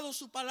 ha dado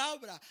su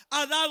palabra,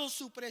 ha dado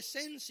su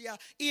presencia,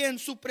 y en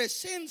su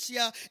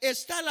presencia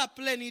está la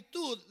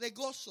plenitud de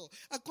gozo.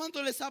 ¿A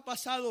cuánto les ha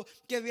pasado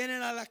que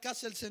vienen a la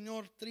casa del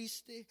Señor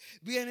triste?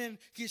 Vienen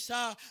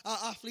quizá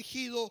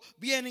afligido,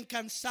 vienen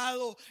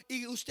cansado,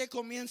 y usted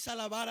comienza a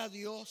alabar a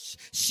Dios,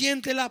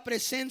 siente la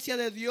presencia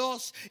de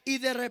Dios, y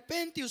de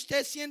repente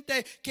usted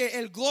siente que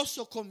el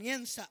gozo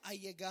comienza a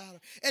llegar,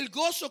 el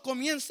gozo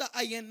comienza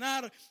a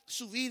llenar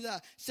su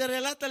vida. Se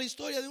relata la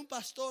historia de un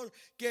pastor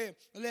que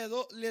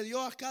le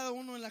dio a cada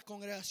uno en la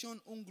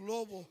congregación un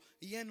globo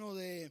lleno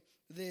de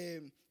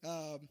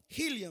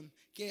helium,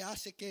 que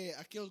hace que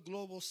aquellos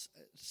globos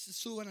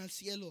suban al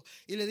cielo,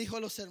 y le dijo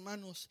a los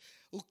hermanos: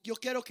 yo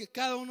quiero que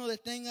cada uno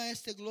detenga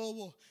este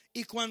globo,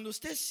 y cuando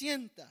usted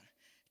sienta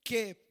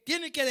que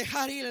tiene que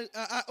dejar ir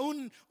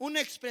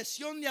una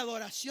expresión de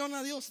adoración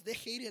a Dios,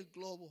 deje ir el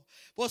globo.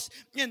 Pues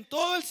en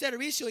todo el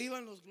servicio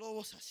iban los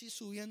globos así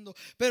subiendo,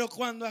 pero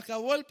cuando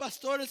acabó el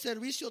pastor el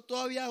servicio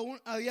todavía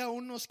había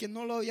unos que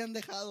no lo habían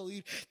dejado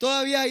ir,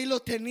 todavía ahí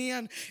lo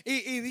tenían.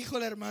 Y dijo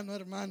el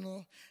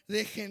hermano,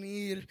 dejen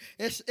ir,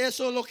 eso es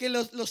lo que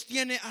los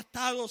tiene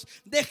atados,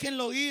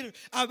 déjenlo ir.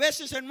 A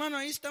veces, hermano,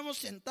 ahí estamos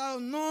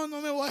sentados, no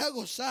me voy a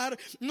gozar,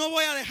 no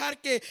voy a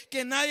dejar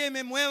que nadie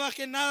me mueva,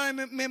 que nada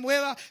me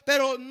mueva.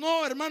 Pero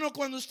no, hermano,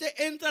 cuando usted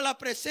entra a la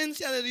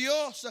presencia de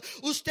Dios,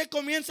 usted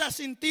comienza a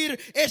sentir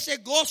ese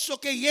gozo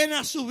que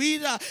llena su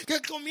vida,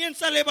 que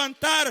comienza a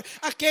levantar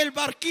aquel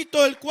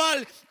barquito el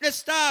cual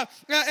está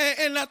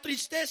en la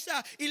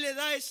tristeza y le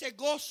da ese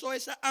gozo,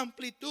 esa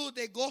amplitud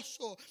de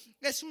gozo.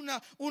 Es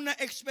una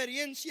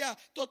experiencia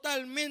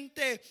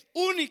totalmente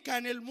única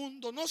en el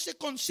mundo. No se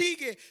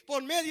consigue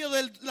por medio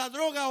de la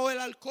droga o el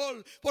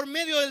alcohol, por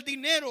medio del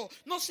dinero.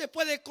 No se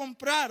puede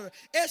comprar.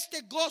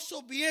 Este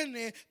gozo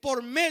viene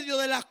por medio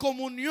de la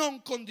comunión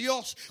con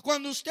Dios.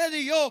 Cuando usted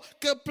y yo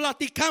que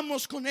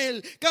platicamos con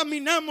Él,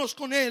 caminamos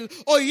con Él,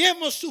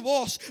 oímos su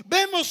voz,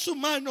 vemos su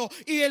mano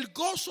y el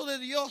gozo de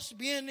Dios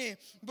viene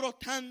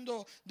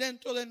brotando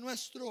dentro de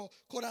nuestro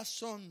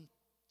corazón.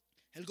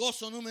 El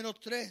gozo número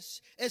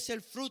 3 es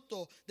el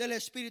fruto del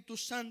Espíritu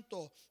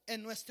Santo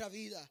en nuestra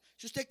vida.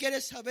 Si usted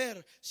quiere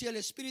saber si el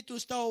Espíritu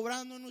está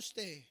obrando en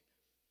usted,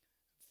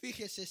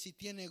 fíjese si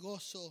tiene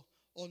gozo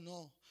o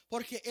no.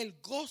 Porque el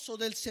gozo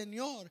del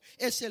Señor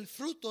es el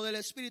fruto del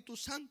Espíritu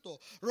Santo.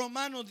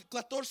 Romanos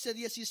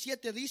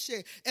 14:17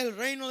 dice: el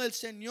reino del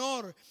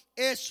Señor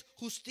es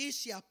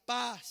justicia,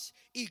 paz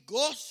y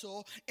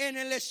gozo en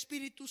el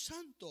Espíritu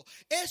Santo.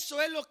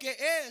 Eso es lo que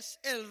es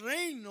el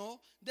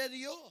reino de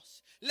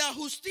Dios. La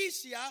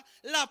justicia,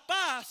 la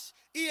paz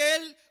y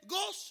el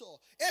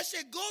gozo.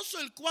 Ese gozo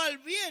el cual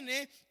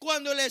viene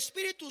cuando el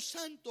Espíritu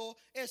Santo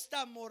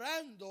está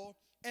morando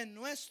en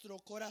nuestro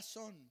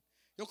corazón.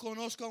 Yo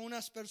conozco a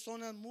unas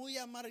personas muy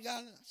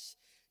amargadas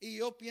y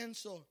yo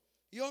pienso,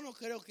 yo no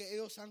creo que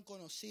ellos han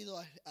conocido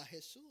a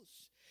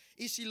Jesús.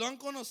 Y si lo han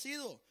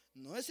conocido,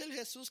 no es el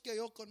Jesús que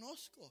yo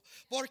conozco.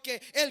 Porque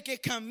el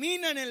que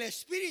camina en el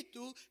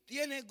Espíritu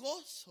tiene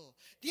gozo,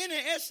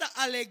 tiene esa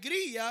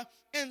alegría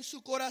en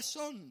su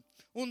corazón.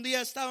 Un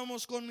día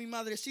estábamos con mi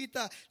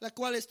madrecita, la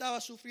cual estaba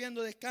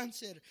sufriendo de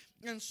cáncer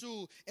en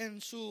su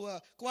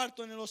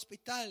cuarto en el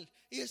hospital.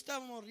 Y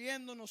estábamos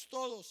riéndonos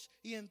todos.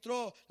 Y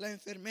entró la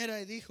enfermera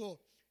y dijo: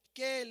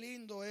 qué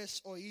lindo es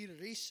oír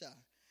risa.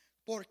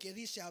 Porque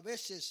dice, a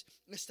veces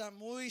está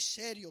muy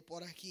serio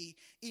por aquí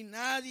y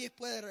nadie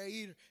puede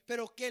reír.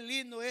 Pero qué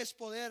lindo es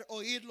poder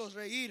oírlos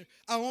reír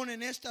aún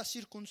en esta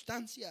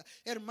circunstancia.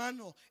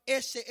 Hermano,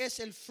 ese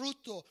es el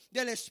fruto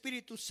del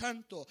Espíritu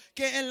Santo.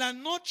 Que en la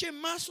noche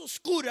más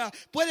oscura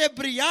puede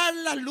brillar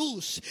la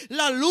luz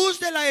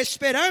de la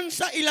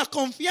esperanza y la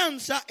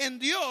confianza en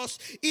Dios.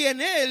 Y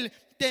en Él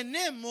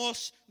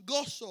tenemos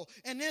gozo.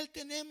 En Él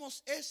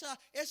tenemos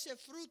ese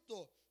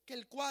fruto que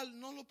el cual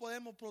no lo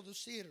podemos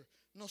producir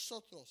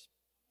nosotros.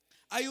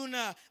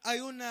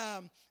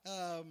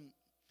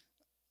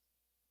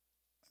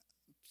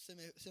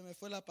 Se me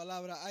fue la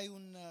palabra. Hay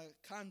un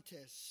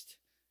contest,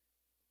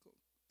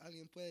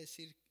 alguien puede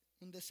decir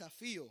un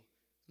desafío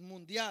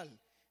mundial,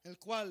 el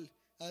cual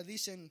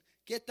dicen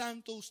qué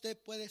tanto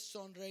usted puede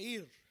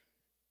sonreír.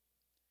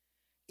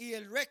 Y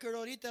el récord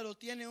ahorita lo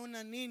tiene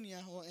una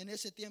niña, o en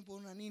ese tiempo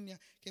una niña,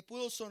 que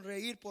pudo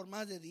sonreír por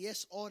más de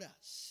 10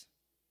 horas.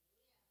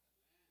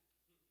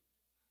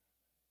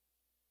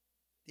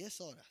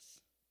 10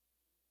 horas.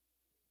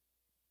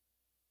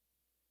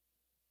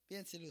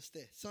 Piénselo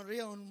usted.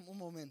 Sonríe un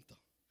momento.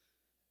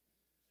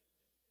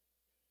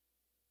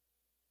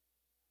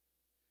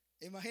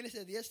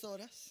 Imagínese 10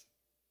 horas.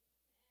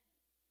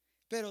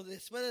 Pero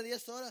después de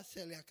 10 horas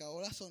se le acabó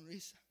la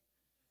sonrisa.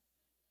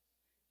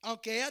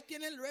 Aunque ella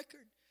tiene el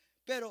récord.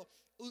 Pero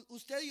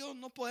usted y yo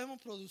no podemos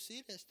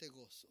producir este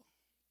gozo.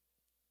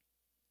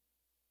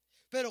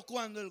 Pero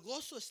cuando el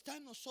gozo está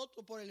en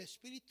nosotros por el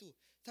Espíritu,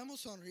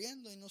 estamos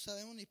sonriendo y no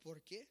sabemos ni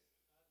por qué.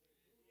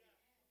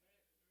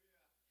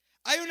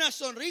 Hay una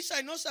sonrisa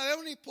y no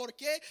sabemos ni por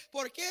qué.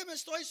 ¿Por qué me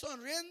estoy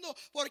sonriendo?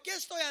 ¿Por qué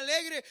estoy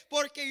alegre?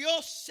 Porque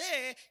yo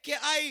sé que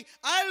hay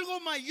algo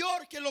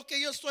mayor que lo que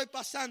yo estoy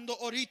pasando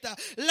ahorita.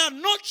 La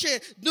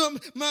noche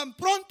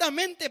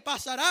prontamente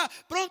pasará,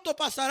 pronto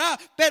pasará,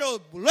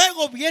 pero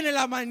luego viene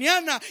la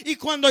mañana. Y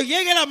cuando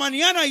llegue la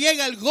mañana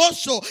llega el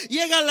gozo,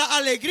 llega la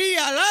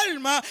alegría al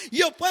alma.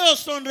 Yo puedo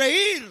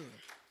sonreír.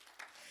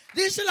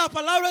 Dice la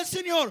palabra del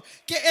Señor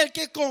que el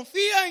que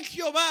confía en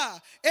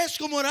Jehová es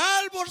como el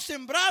árbol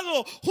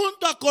sembrado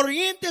junto a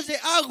corrientes de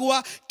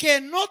agua, que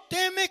no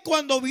teme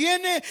cuando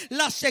viene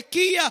la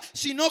sequía,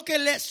 sino que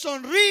le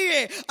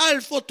sonríe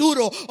al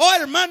futuro. Oh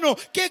hermano,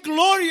 qué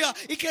gloria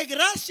y qué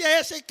gracia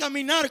es el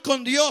caminar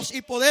con Dios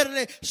y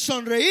poderle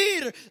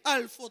sonreír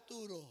al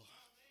futuro.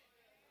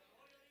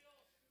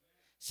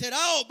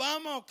 ¿Será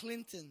Obama o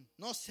Clinton?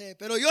 No sé,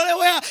 pero yo le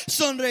voy a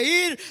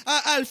sonreír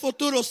al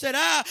futuro.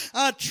 ¿Será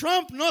a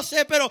Trump? No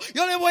sé, pero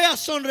yo le voy a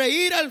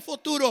sonreír al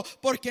futuro,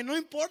 porque no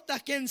importa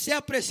quién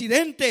sea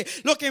presidente.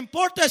 Lo que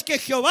importa es que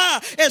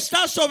Jehová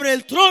está sobre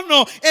el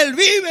trono. Él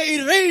vive y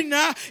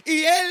reina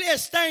y Él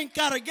está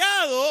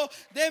encargado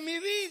de mi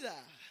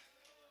vida.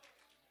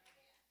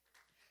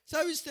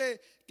 ¿Sabe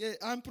usted que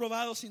han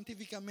probado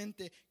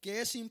científicamente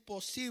que es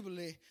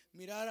imposible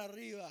mirar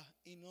arriba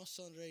y no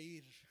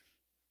sonreír?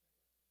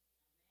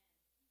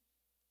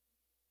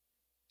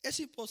 Es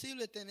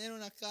imposible tener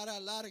una cara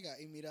larga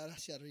y mirar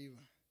hacia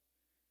arriba.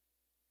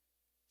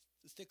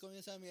 Usted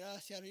comienza a mirar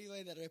hacia arriba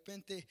y de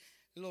repente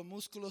los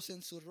músculos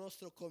en su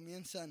rostro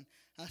comienzan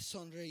a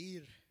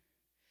sonreír.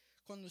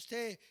 Cuando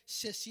usted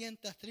se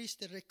sienta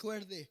triste,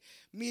 recuerde,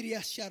 mire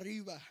hacia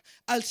arriba.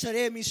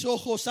 Alzaré mis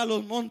ojos a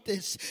los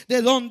montes.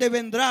 ¿De dónde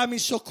vendrá mi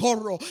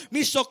socorro?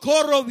 Mi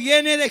socorro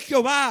viene de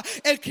Jehová,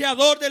 el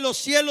creador de los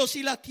cielos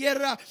y la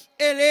tierra.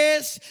 Él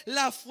es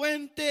la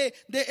fuente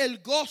del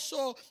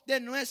gozo de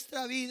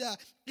nuestra vida.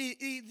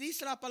 Y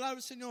dice la palabra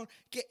del Señor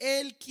que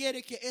Él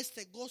quiere que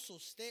este gozo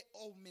esté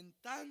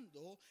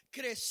aumentando,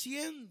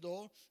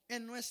 creciendo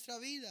en nuestra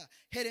vida.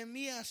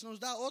 Jeremías nos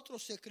da otro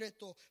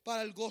secreto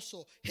para el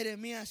gozo.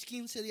 Jeremías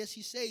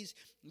 15:16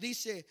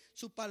 dice: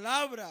 su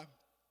palabra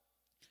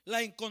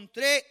la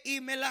encontré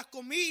y me la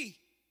comí.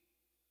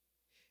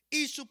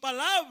 Y su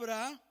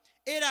palabra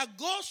era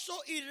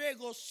gozo y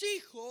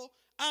regocijo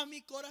a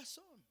mi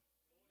corazón.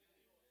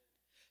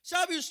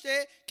 ¿Sabe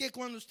usted que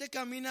cuando usted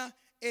camina,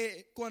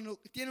 cuando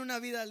tiene una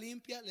vida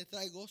limpia, le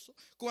trae gozo?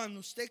 Cuando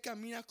usted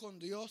camina con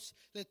Dios,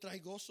 le trae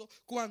gozo.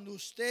 Cuando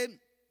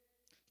usted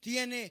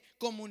tiene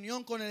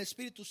comunión con el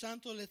Espíritu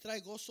Santo, le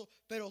trae gozo.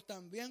 Pero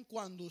también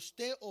cuando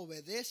usted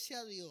obedece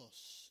a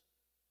Dios,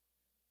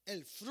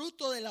 el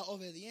fruto de la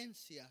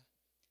obediencia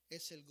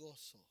es el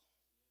gozo.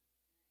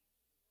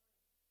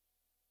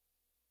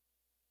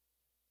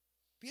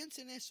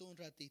 Piensen en eso un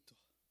ratito.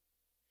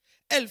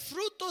 El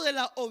fruto de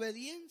la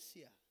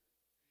obediencia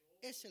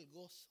es el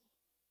gozo.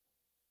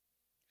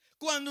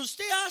 Cuando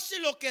usted hace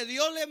lo que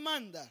Dios le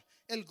manda,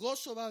 el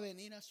gozo va a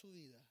venir a su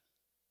vida.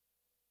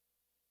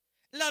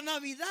 La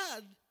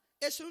Navidad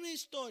es una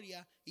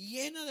historia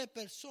llena de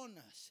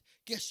personas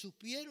que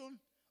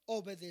supieron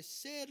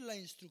obedecer la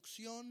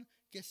instrucción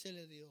que se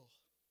le dio.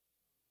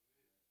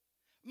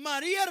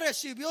 María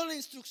recibió la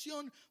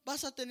instrucción: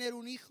 vas a tener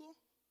un hijo.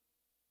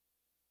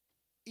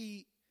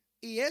 Y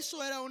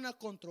eso era una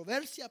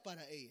controversia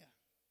para ella.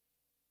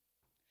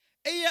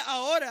 Ella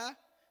ahora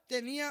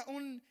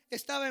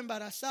estaba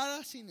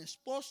embarazada sin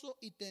esposo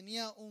y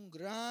tenía un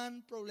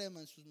gran problema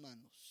en sus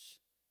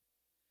manos.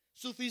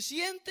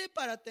 Suficiente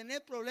para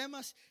tener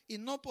problemas y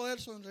no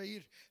poder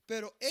sonreír.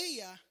 Pero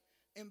ella,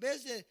 en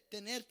vez de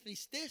tener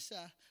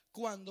tristeza,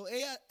 cuando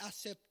ella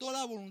aceptó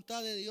la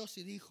voluntad de Dios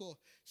y dijo: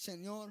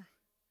 Señor,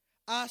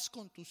 haz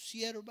con tu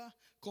sierva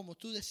como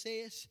tú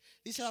desees.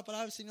 Dice la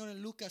palabra del Señor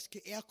en Lucas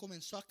que ella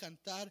comenzó a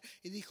cantar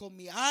y dijo: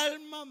 mi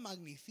alma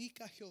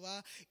magnifica a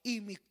Jehová y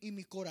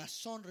mi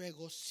corazón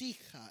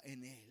regocija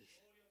en él.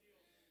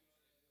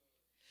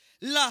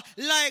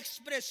 La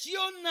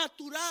expresión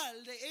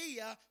natural de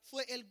ella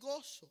fue el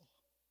gozo.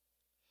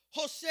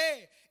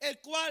 José,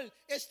 el cual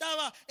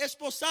estaba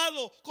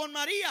esposado con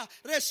María,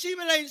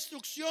 recibe la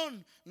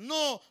instrucción: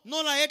 no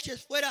la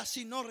eches fuera,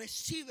 sino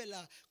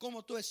recíbela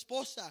como tu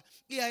esposa.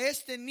 Y a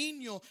este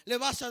niño le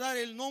vas a dar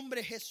el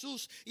nombre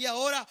Jesús. Y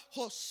ahora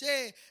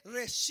José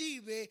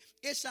recibe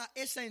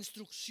esa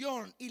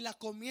instrucción y la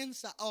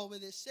comienza a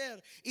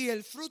obedecer. Y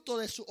el fruto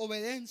de su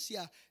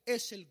obediencia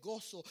es el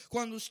gozo.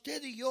 Cuando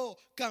usted y yo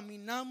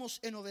caminamos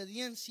en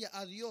obediencia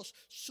a Dios,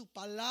 su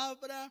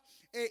palabra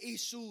y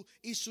su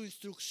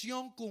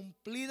instrucción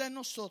cumplida en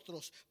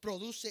nosotros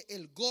produce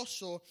el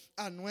gozo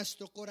a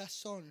nuestro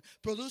corazón,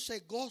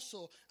 produce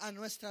gozo a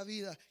nuestra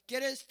vida.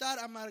 ¿Quiere estar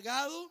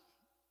amargado?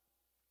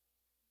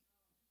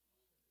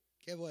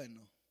 Qué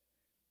bueno.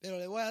 Pero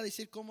le voy a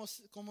decir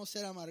cómo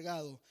ser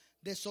amargado.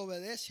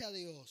 Desobedece a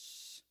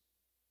Dios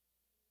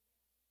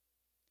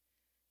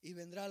y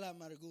vendrá la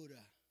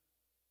amargura.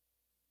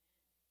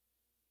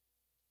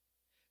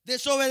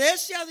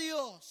 Desobedece a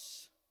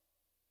Dios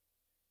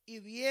y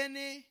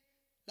viene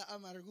la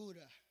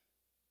amargura.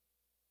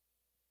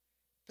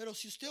 Pero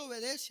si usted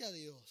obedece a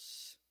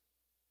Dios,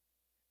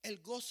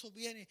 el gozo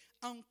viene.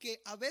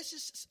 Aunque a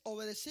veces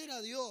obedecer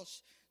a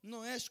Dios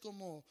no es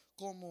como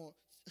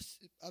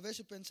a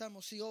veces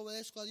pensamos: si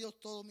obedezco a Dios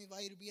todo me va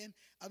a ir bien.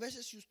 A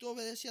veces si usted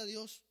obedece a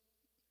Dios,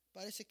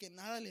 parece que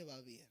nada le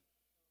va bien.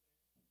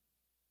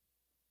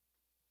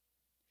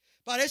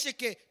 Parece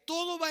que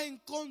todo va en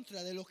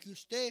contra de lo que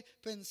usted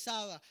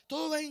pensaba.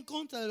 Todo va en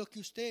contra de lo que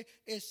usted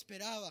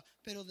esperaba.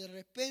 Pero de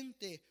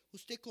repente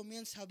usted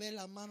comienza a ver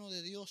la mano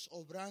de Dios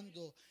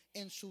obrando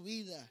en su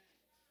vida.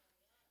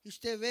 Y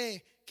usted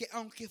ve que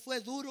aunque fue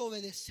duro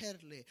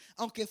obedecerle,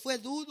 aunque fue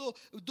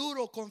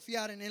duro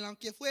confiar en él,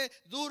 aunque fue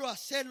duro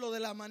hacerlo de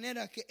la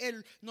manera que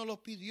él nos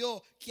lo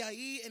pidió, que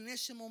ahí en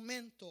ese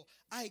momento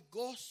hay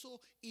gozo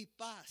y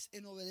paz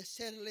en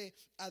obedecerle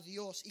a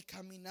Dios y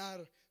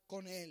caminar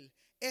con él.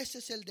 Ese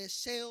es el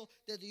deseo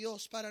de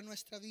Dios para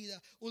nuestra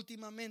vida.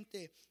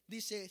 Últimamente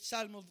dice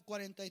Salmo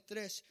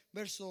 43,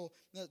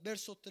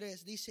 verso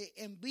 3, dice: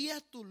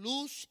 envía tu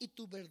luz y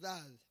tu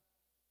verdad,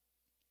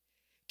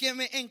 que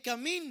me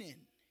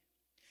encaminen.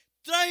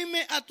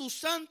 Tráeme a tu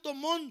santo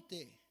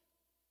monte,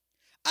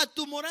 a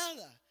tu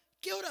morada.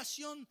 ¿Qué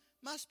oración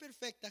más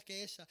perfecta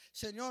que esa?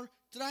 Señor,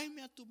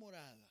 tráeme a tu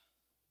morada.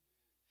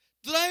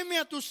 Tráeme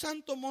a tu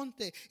santo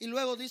monte. Y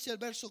luego dice el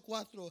verso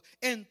 4: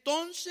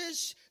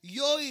 entonces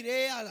yo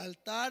iré al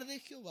altar de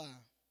Jehová,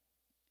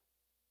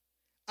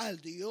 al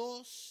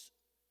Dios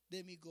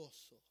de mi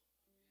gozo.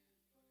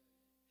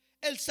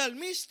 El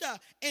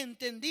salmista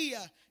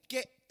entendía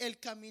que el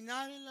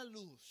caminar en la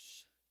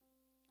luz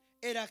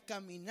era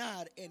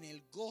caminar en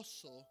el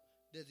gozo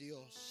de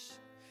Dios.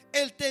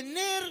 El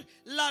tener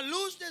la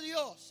luz de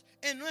Dios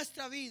en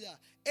nuestra vida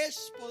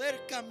es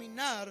poder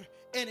caminar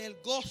en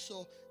el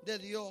gozo de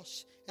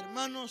Dios.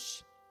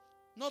 Hermanos,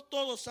 no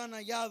todos han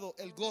hallado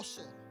el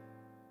gozo,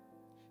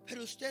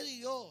 pero usted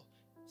y yo,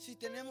 si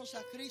tenemos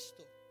a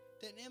Cristo,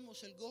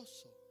 tenemos el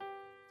gozo.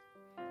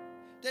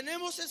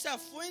 Tenemos esa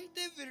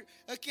fuente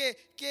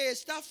que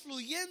está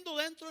fluyendo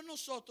dentro de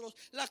nosotros,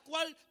 la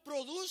cual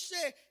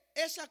produce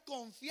esa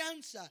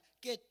confianza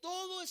que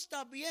todo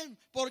está bien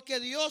porque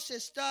Dios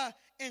está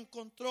en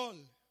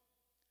control.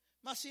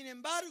 Mas sin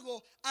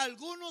embargo,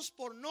 algunos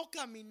por no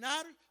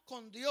caminar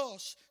con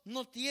Dios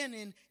no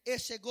tienen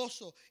ese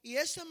gozo. Y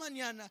esta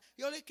mañana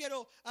yo le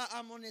quiero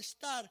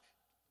amonestar: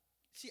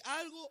 si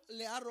algo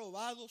le ha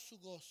robado su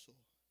gozo,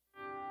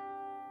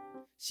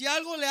 si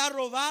algo le ha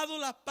robado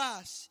la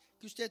paz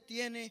que usted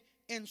tiene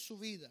en su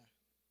vida,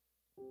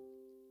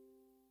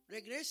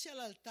 regrese al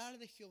altar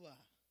de Jehová.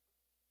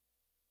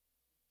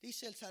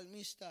 Dice el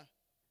salmista: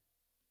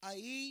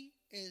 ahí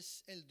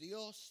es el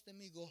Dios de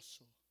mi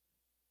gozo.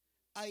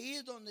 Ahí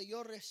es donde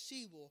yo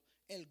recibo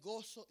el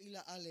gozo y la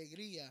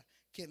alegría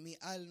que mi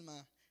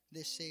alma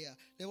desea.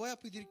 Le voy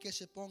a pedir que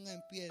se ponga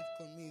en pie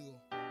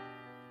conmigo.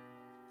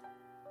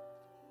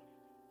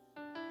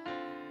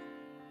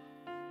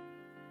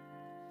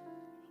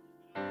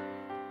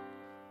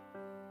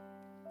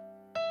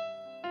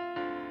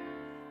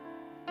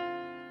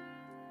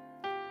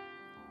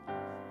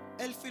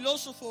 El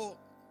filósofo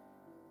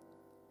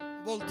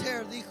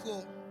Voltaire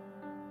dijo,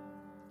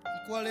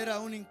 el cual era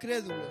un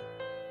incrédulo,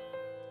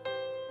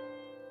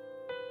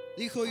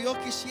 dijo: yo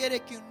quisiera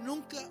que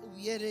nunca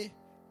hubiera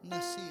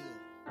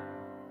nacido.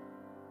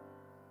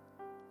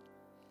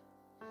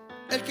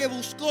 El que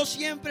buscó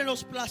siempre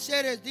los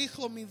placeres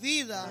dijo: mi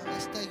vida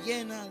está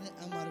llena de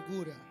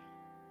amargura.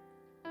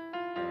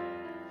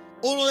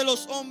 Uno de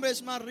los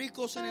hombres más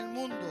ricos en el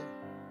mundo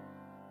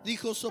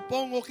dijo: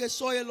 supongo que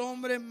soy el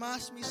hombre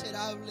más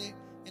miserable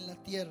en la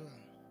tierra.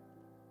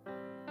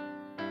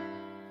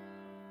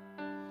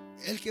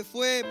 El que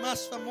fue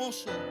más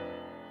famoso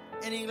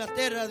en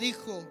Inglaterra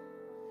dijo: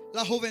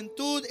 la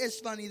juventud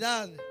es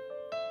vanidad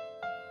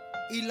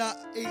y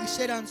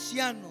ser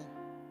anciano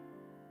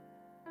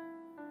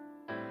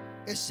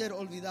es ser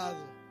olvidado.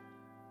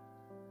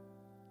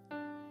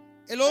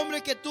 El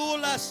hombre que tuvo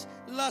las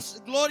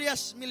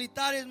glorias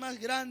militares más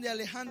grandes,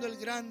 Alejandro el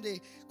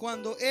Grande,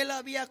 cuando él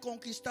había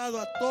conquistado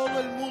a todo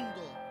el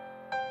mundo.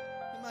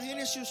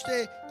 Imagínese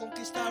usted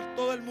conquistar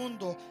todo el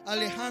mundo.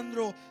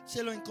 Alejandro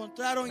se lo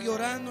encontraron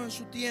llorando en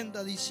su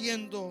tienda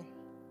diciendo: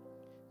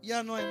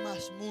 ya no hay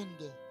más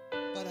mundo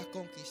para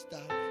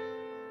conquistar.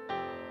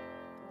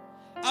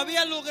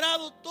 Había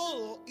logrado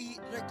todo y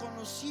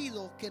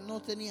reconocido que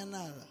no tenía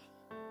nada.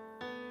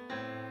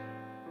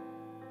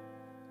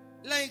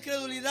 La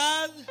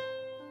incredulidad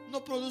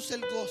no produce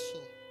el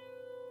gozo.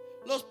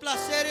 Los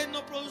placeres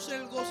no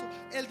producen el gozo.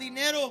 El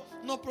dinero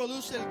no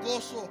produce el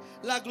gozo.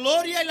 La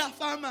gloria y la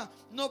fama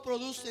no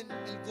producen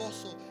el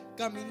gozo.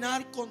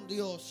 Caminar con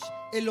Dios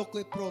es lo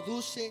que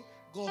produce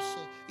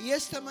gozo. Y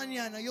esta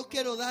mañana yo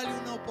quiero darle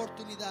una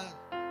oportunidad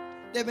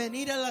de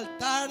venir al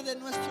altar de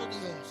nuestro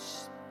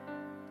Dios,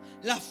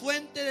 la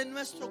fuente de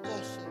nuestro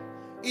gozo,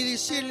 y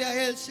decirle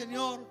a Él: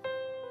 Señor,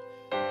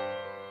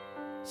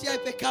 si hay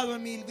pecado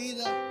en mi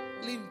vida,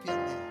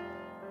 límpiame.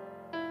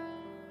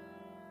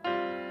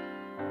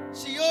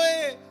 Si yo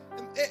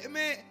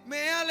me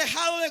he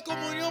alejado de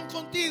comunión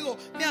contigo,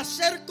 me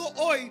acerco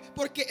hoy,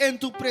 porque en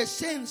tu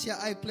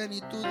presencia hay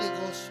plenitud de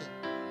gozo.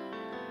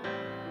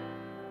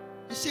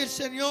 Decir: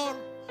 Señor,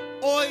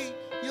 hoy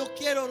yo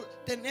quiero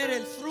tener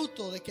el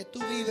fruto de que tú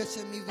vives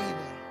en mi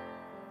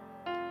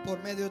vida por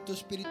medio de tu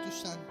Espíritu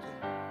Santo.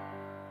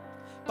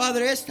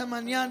 Padre, esta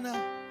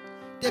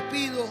mañana te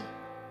pido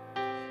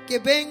que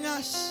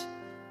vengas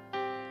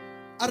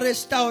a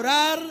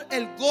restaurar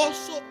el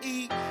gozo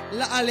y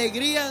la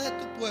alegría de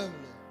tu pueblo.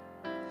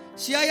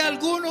 Si hay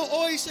alguno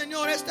hoy,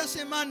 Señor, esta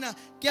semana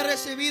que ha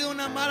recibido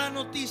una mala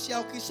noticia,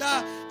 o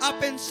quizá ha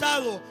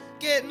pensado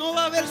que no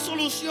va a haber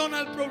solución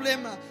al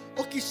problema,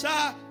 o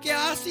quizá que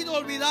ha sido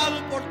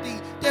olvidado por ti,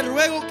 te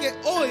ruego que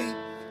hoy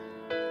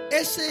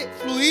ese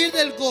fluir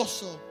del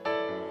gozo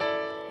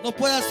no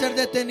pueda ser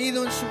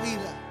detenido en su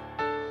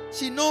vida,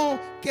 sino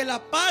que la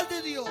paz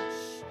de Dios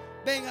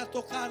venga a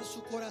tocar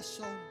su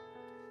corazón.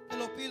 Te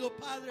lo pido,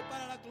 Padre,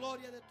 para la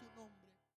gloria de tu nombre.